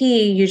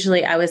SLP,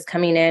 usually I was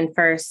coming in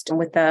first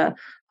with the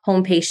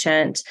home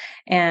patient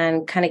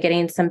and kind of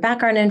getting some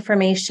background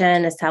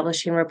information,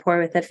 establishing rapport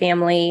with the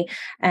family,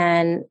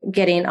 and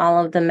getting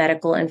all of the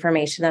medical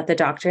information that the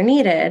doctor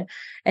needed.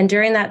 And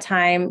during that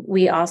time,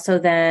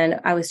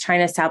 I was trying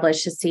to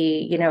establish to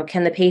see,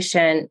 can the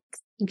patient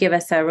give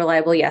us a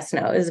reliable yes,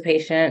 no? Is the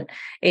patient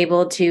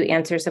able to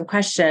answer some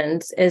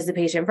questions? Is the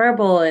patient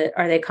verbal?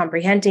 Are they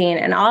comprehending?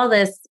 And all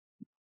this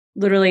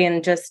literally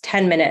in just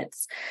 10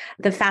 minutes,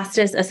 the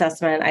fastest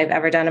assessment I've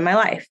ever done in my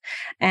life,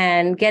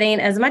 and getting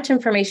as much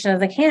information as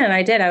I can. And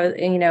I did,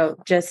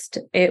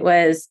 it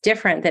was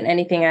different than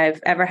anything I've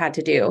ever had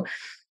to do.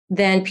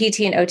 Then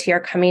PT and OT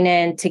are coming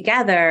in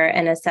together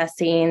and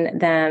assessing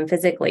them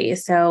physically.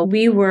 So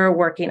we were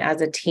working as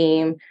a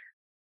team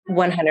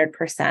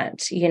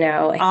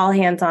 100%, all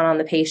hands on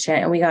the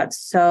patient. And we got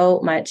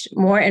so much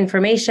more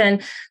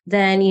information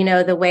than,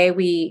 the way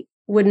we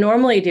would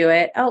normally do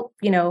it.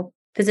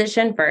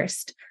 Physician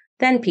first,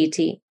 then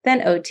PT,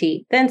 then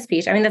OT, then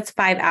speech. I mean, that's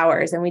 5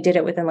 hours, and we did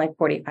it within like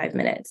 45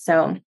 minutes.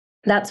 So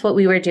that's what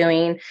we were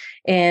doing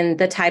in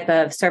the type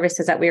of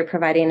services that we were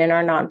providing in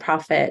our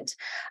nonprofit.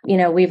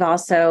 We've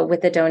also, with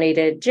the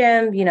donated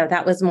gym,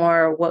 that was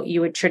more what you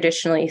would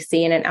traditionally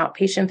see in an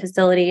outpatient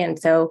facility. And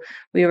so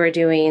we were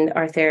doing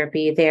our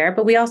therapy there,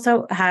 but we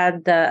also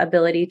had the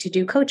ability to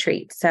do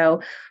co-treat.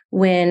 So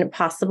when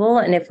possible,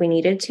 and if we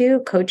needed to,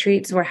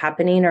 co-treats were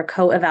happening, or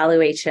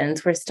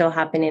co-evaluations were still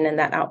happening in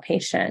that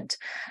outpatient.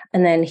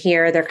 And then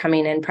here they're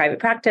coming in private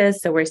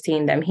practice, so we're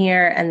seeing them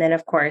here. And then,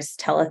 of course,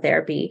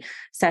 teletherapy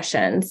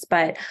sessions.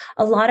 But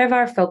a lot of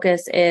our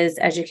focus is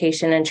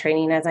education and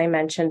training, as I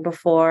mentioned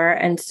before.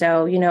 And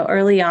so,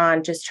 early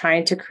on, just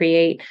trying to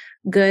create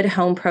good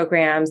home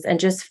programs and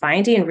just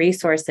finding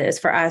resources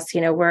for us.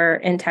 We're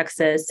in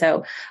Texas,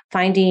 so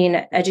finding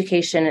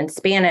education in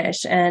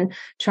Spanish and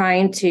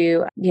trying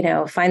to,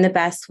 find the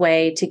best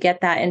way to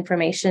get that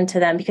information to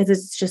them, because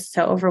it's just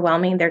so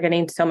overwhelming. They're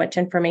getting so much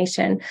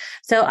information.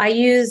 So I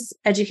use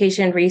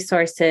education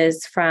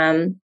resources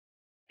from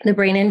the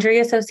Brain Injury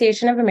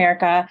Association of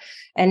America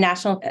and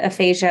National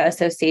Aphasia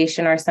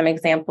Association are some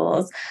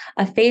examples.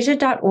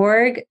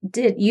 Aphasia.org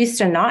used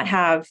to not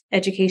have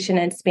education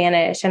in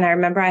Spanish. And I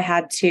remember I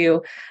had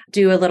to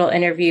do a little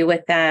interview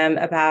with them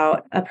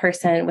about a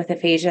person with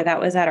aphasia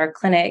that was at our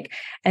clinic.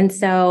 And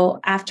so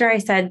after I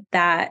said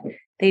that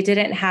they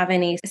didn't have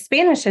any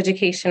Spanish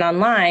education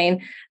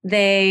online,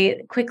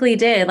 they quickly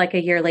did, like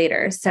a year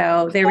later.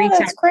 So they reached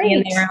out to me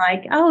and they were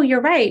like, "Oh,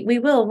 you're right. We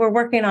will. We're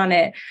working on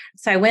it."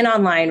 So I went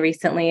online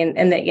recently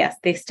and that, yes,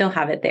 they still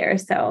have it there.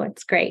 So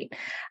it's great.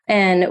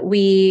 And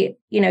we,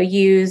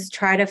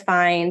 try to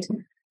find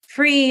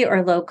free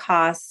or low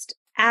cost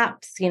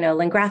apps.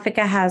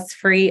 Lingraphica has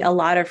a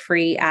lot of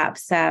free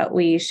apps that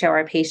we show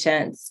our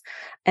patients.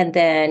 And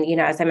then,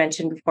 as I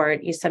mentioned before,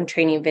 use some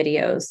training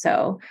videos.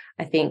 So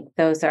I think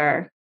those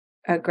are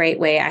a great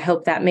way. I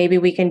hope that maybe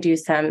we can do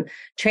some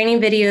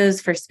training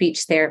videos for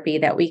speech therapy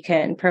that we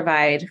can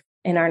provide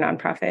in our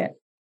nonprofit.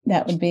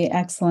 That would be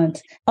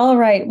excellent. All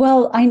right.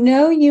 Well, I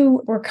know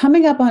you were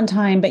coming up on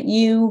time, but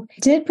you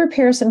did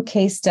prepare some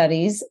case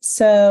studies.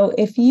 So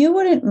if you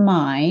wouldn't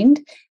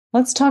mind,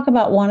 let's talk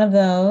about one of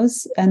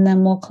those and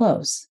then we'll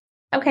close.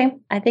 Okay.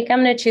 I think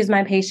I'm going to choose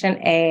my patient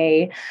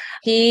A.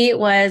 He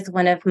was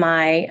one of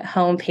my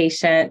home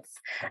patients,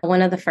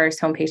 one of the first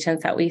home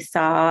patients that we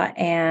saw.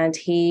 And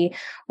he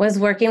was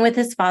working with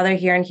his father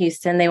here in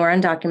Houston. They were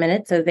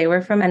undocumented, so they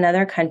were from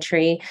another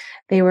country.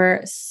 They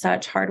were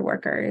such hard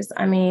workers.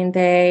 I mean,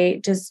 they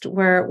just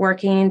were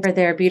working for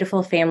their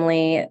beautiful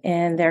family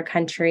in their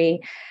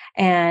country.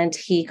 And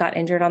he got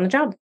injured on the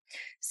job.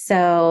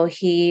 So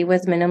he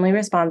was minimally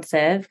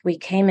responsive. We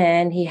came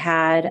in, he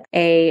had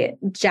a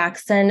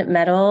Jackson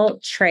metal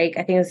trach.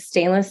 I think it was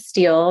stainless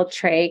steel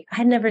trach. I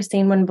had never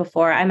seen one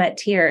before. I'm at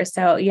TIER.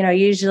 So,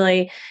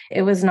 usually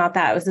it was not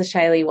that, it was the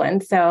Shiley one.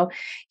 So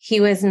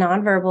he was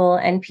nonverbal,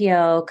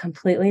 NPO,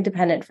 completely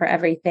dependent for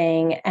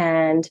everything.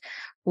 And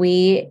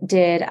we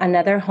did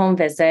another home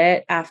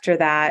visit after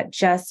that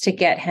just to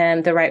get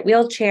him the right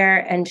wheelchair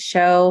and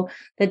show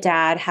the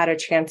dad how to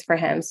transfer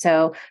him.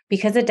 So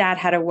because the dad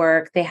had to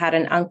work, they had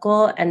an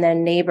uncle and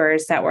then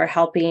neighbors that were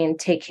helping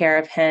take care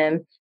of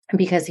him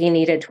because he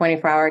needed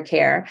 24-hour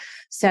care.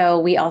 So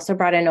we also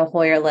brought in a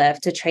Hoyer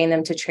lift to train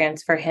them to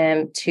transfer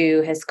him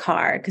to his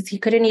car because he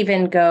couldn't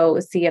even go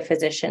see a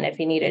physician if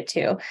he needed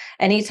to.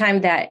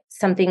 Anytime that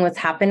something was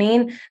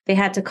happening, they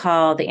had to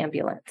call the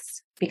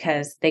ambulance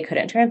because they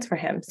couldn't transfer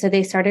him. So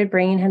they started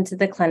bringing him to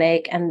the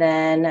clinic. And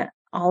then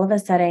all of a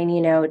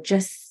sudden,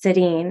 just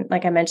sitting,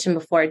 like I mentioned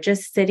before,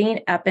 just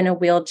sitting up in a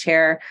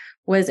wheelchair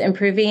was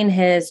improving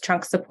his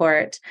trunk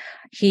support.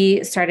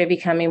 He started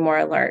becoming more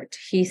alert.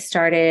 He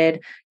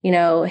started,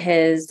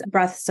 his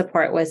breath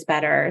support was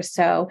better.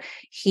 So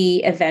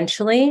he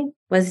eventually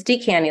was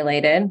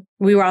decannulated.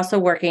 We were also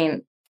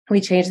we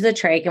changed the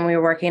trach and we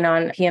were working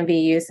on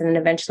PMV use and then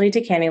eventually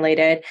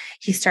decannulated.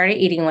 He started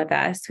eating with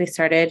us. We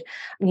started,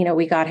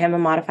 we got him a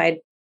modified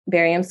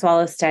barium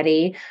swallow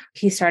study.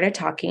 He started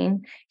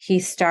talking.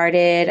 He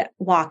started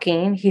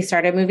walking. He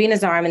started moving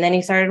his arm and then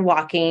he started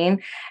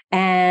walking.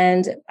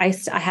 And I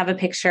have a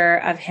picture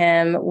of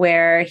him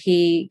where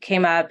he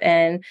came up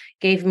and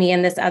gave me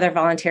and this other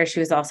volunteer, she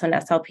was also an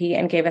SLP,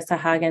 and gave us a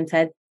hug and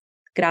said,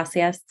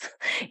 "Gracias."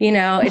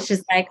 It's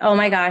just like, oh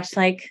my gosh.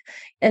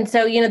 And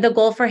so, the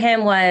goal for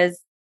him was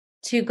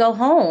to go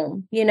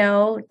home,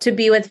 to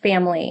be with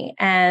family.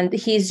 And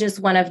he's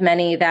just one of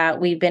many that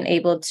we've been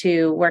able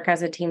to work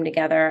as a team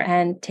together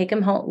and take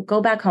him home,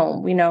 go back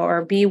home,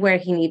 or be where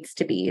he needs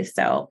to be.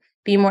 So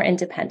be more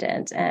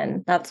independent.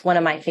 And that's one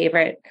of my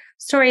favorite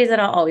stories that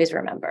I'll always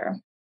remember.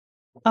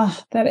 Oh,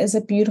 that is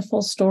a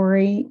beautiful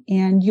story.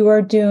 And you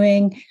are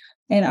doing,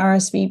 and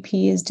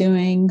RSVP is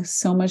doing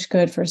so much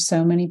good for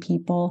so many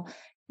people.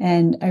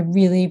 And I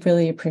really,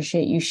 really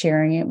appreciate you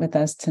sharing it with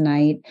us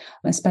tonight,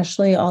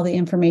 especially all the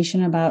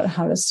information about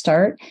how to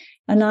start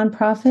a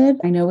nonprofit?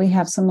 I know we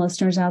have some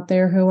listeners out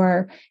there who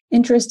are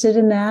interested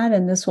in that,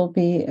 and this will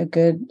be a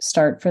good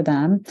start for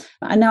them.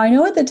 Now, I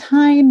know at the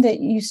time that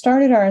you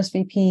started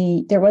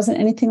RSVP, there wasn't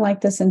anything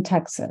like this in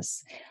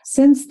Texas.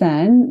 Since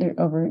then,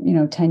 over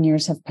 10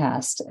 years have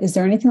passed. Is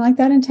there anything like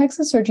that in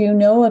Texas, or do you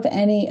know of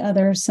any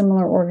other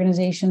similar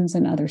organizations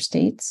in other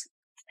states?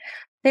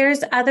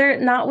 There's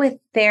not with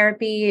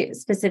therapy,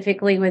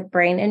 specifically with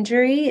brain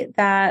injury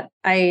that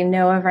I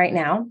know of right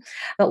now,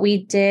 but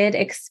we did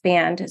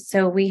expand.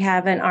 So we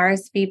have an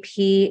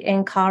RSVP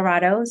in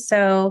Colorado.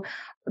 So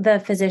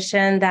the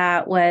physician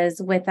that was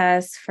with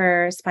us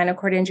for spinal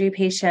cord injury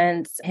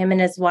patients, him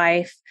and his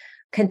wife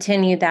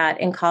continued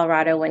that in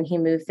Colorado when he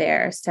moved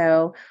there.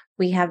 So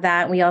we have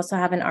that. We also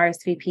have an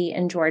RSVP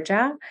in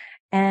Georgia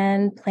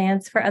and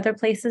plans for other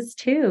places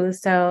too.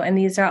 So, and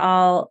these are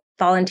all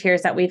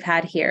volunteers that we've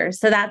had here.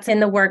 So that's in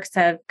the works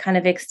of kind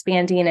of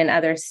expanding in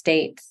other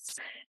states.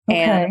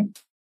 Okay. And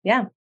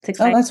yeah, it's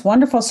exciting. Oh, that's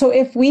wonderful. So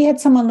if we had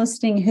someone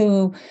listening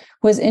who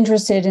was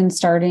interested in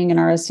starting an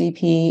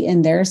RSVP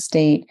in their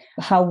state,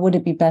 how would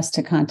it be best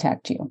to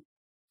contact you?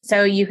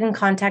 So you can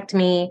contact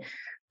me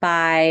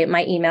by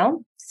my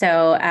email.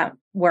 So at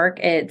work,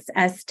 it's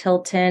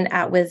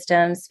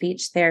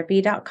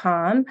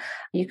stilton@wisdomspeechtherapy.com.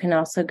 You can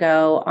also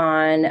go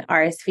on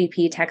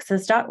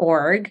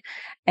rsvptexas.org.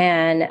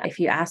 And if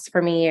you ask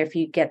for me, if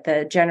you get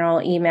the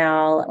general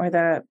email or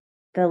the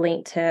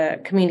link to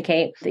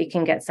communicate, you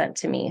can get sent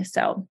to me.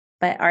 So,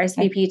 but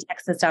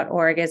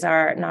rsvptexas.org is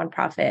our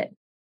nonprofit.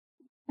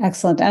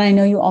 Excellent. And I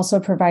know you also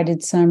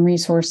provided some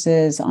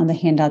resources on the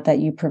handout that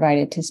you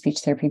provided to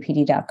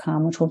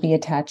speechtherapypd.com, which will be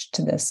attached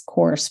to this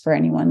course for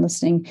anyone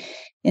listening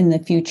in the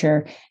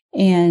future.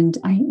 And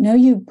I know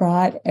you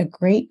brought a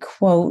great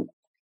quote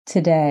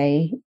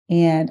today,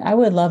 and I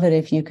would love it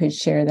if you could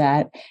share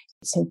that.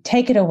 So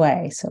take it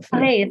away, Sophia.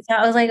 Okay, so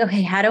I was like,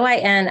 okay, how do I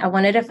end? I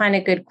wanted to find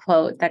a good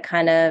quote that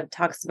kind of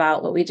talks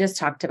about what we just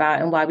talked about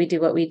and why we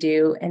do what we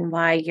do and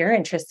why you're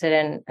interested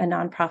in a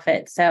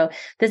nonprofit. So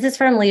this is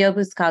from Leo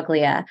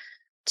Buscaglia.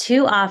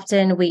 Too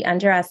often we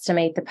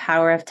underestimate the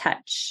power of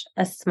touch,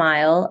 a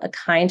smile, a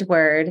kind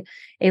word,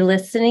 a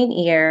listening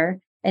ear,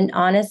 an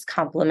honest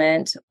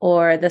compliment,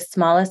 or the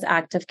smallest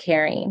act of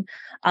caring,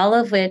 all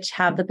of which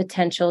have the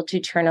potential to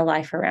turn a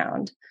life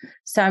around.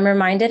 So I'm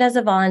reminded as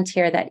a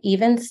volunteer that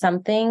even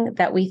something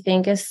that we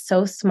think is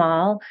so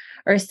small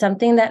or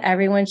something that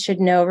everyone should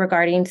know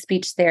regarding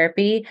speech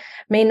therapy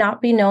may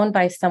not be known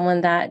by someone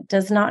that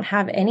does not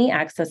have any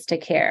access to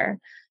care.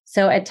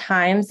 So at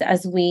times,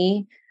 as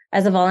a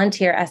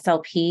volunteer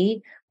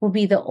SLP, will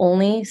be the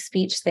only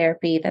speech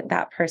therapy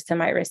that person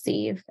might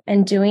receive.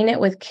 And doing it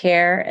with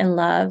care and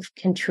love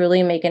can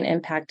truly make an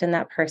impact in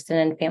that person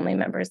and family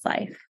member's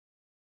life.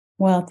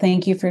 Well,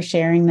 thank you for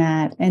sharing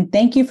that. And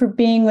thank you for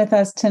being with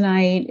us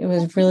tonight. It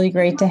was really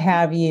great to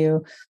have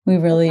you. We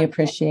really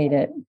appreciate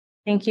it.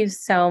 Thank you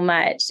so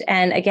much.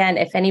 And again,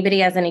 if anybody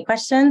has any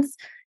questions,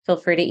 feel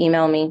free to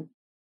email me.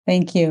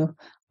 Thank you.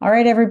 All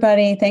right,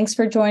 everybody. Thanks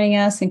for joining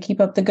us and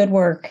keep up the good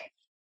work.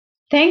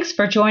 Thanks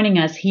for joining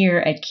us here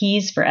at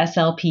Keys for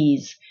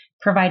SLPs,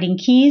 providing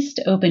keys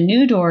to open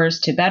new doors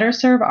to better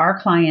serve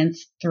our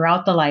clients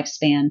throughout the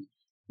lifespan.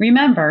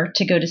 Remember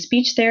to go to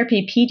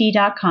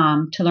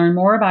speechtherapypd.com to learn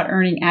more about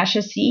earning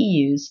ASHA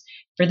CEUs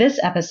for this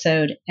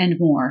episode and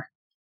more.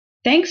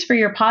 Thanks for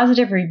your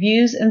positive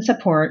reviews and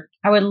support.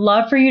 I would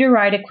love for you to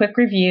write a quick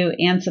review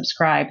and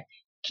subscribe.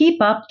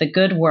 Keep up the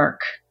good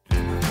work.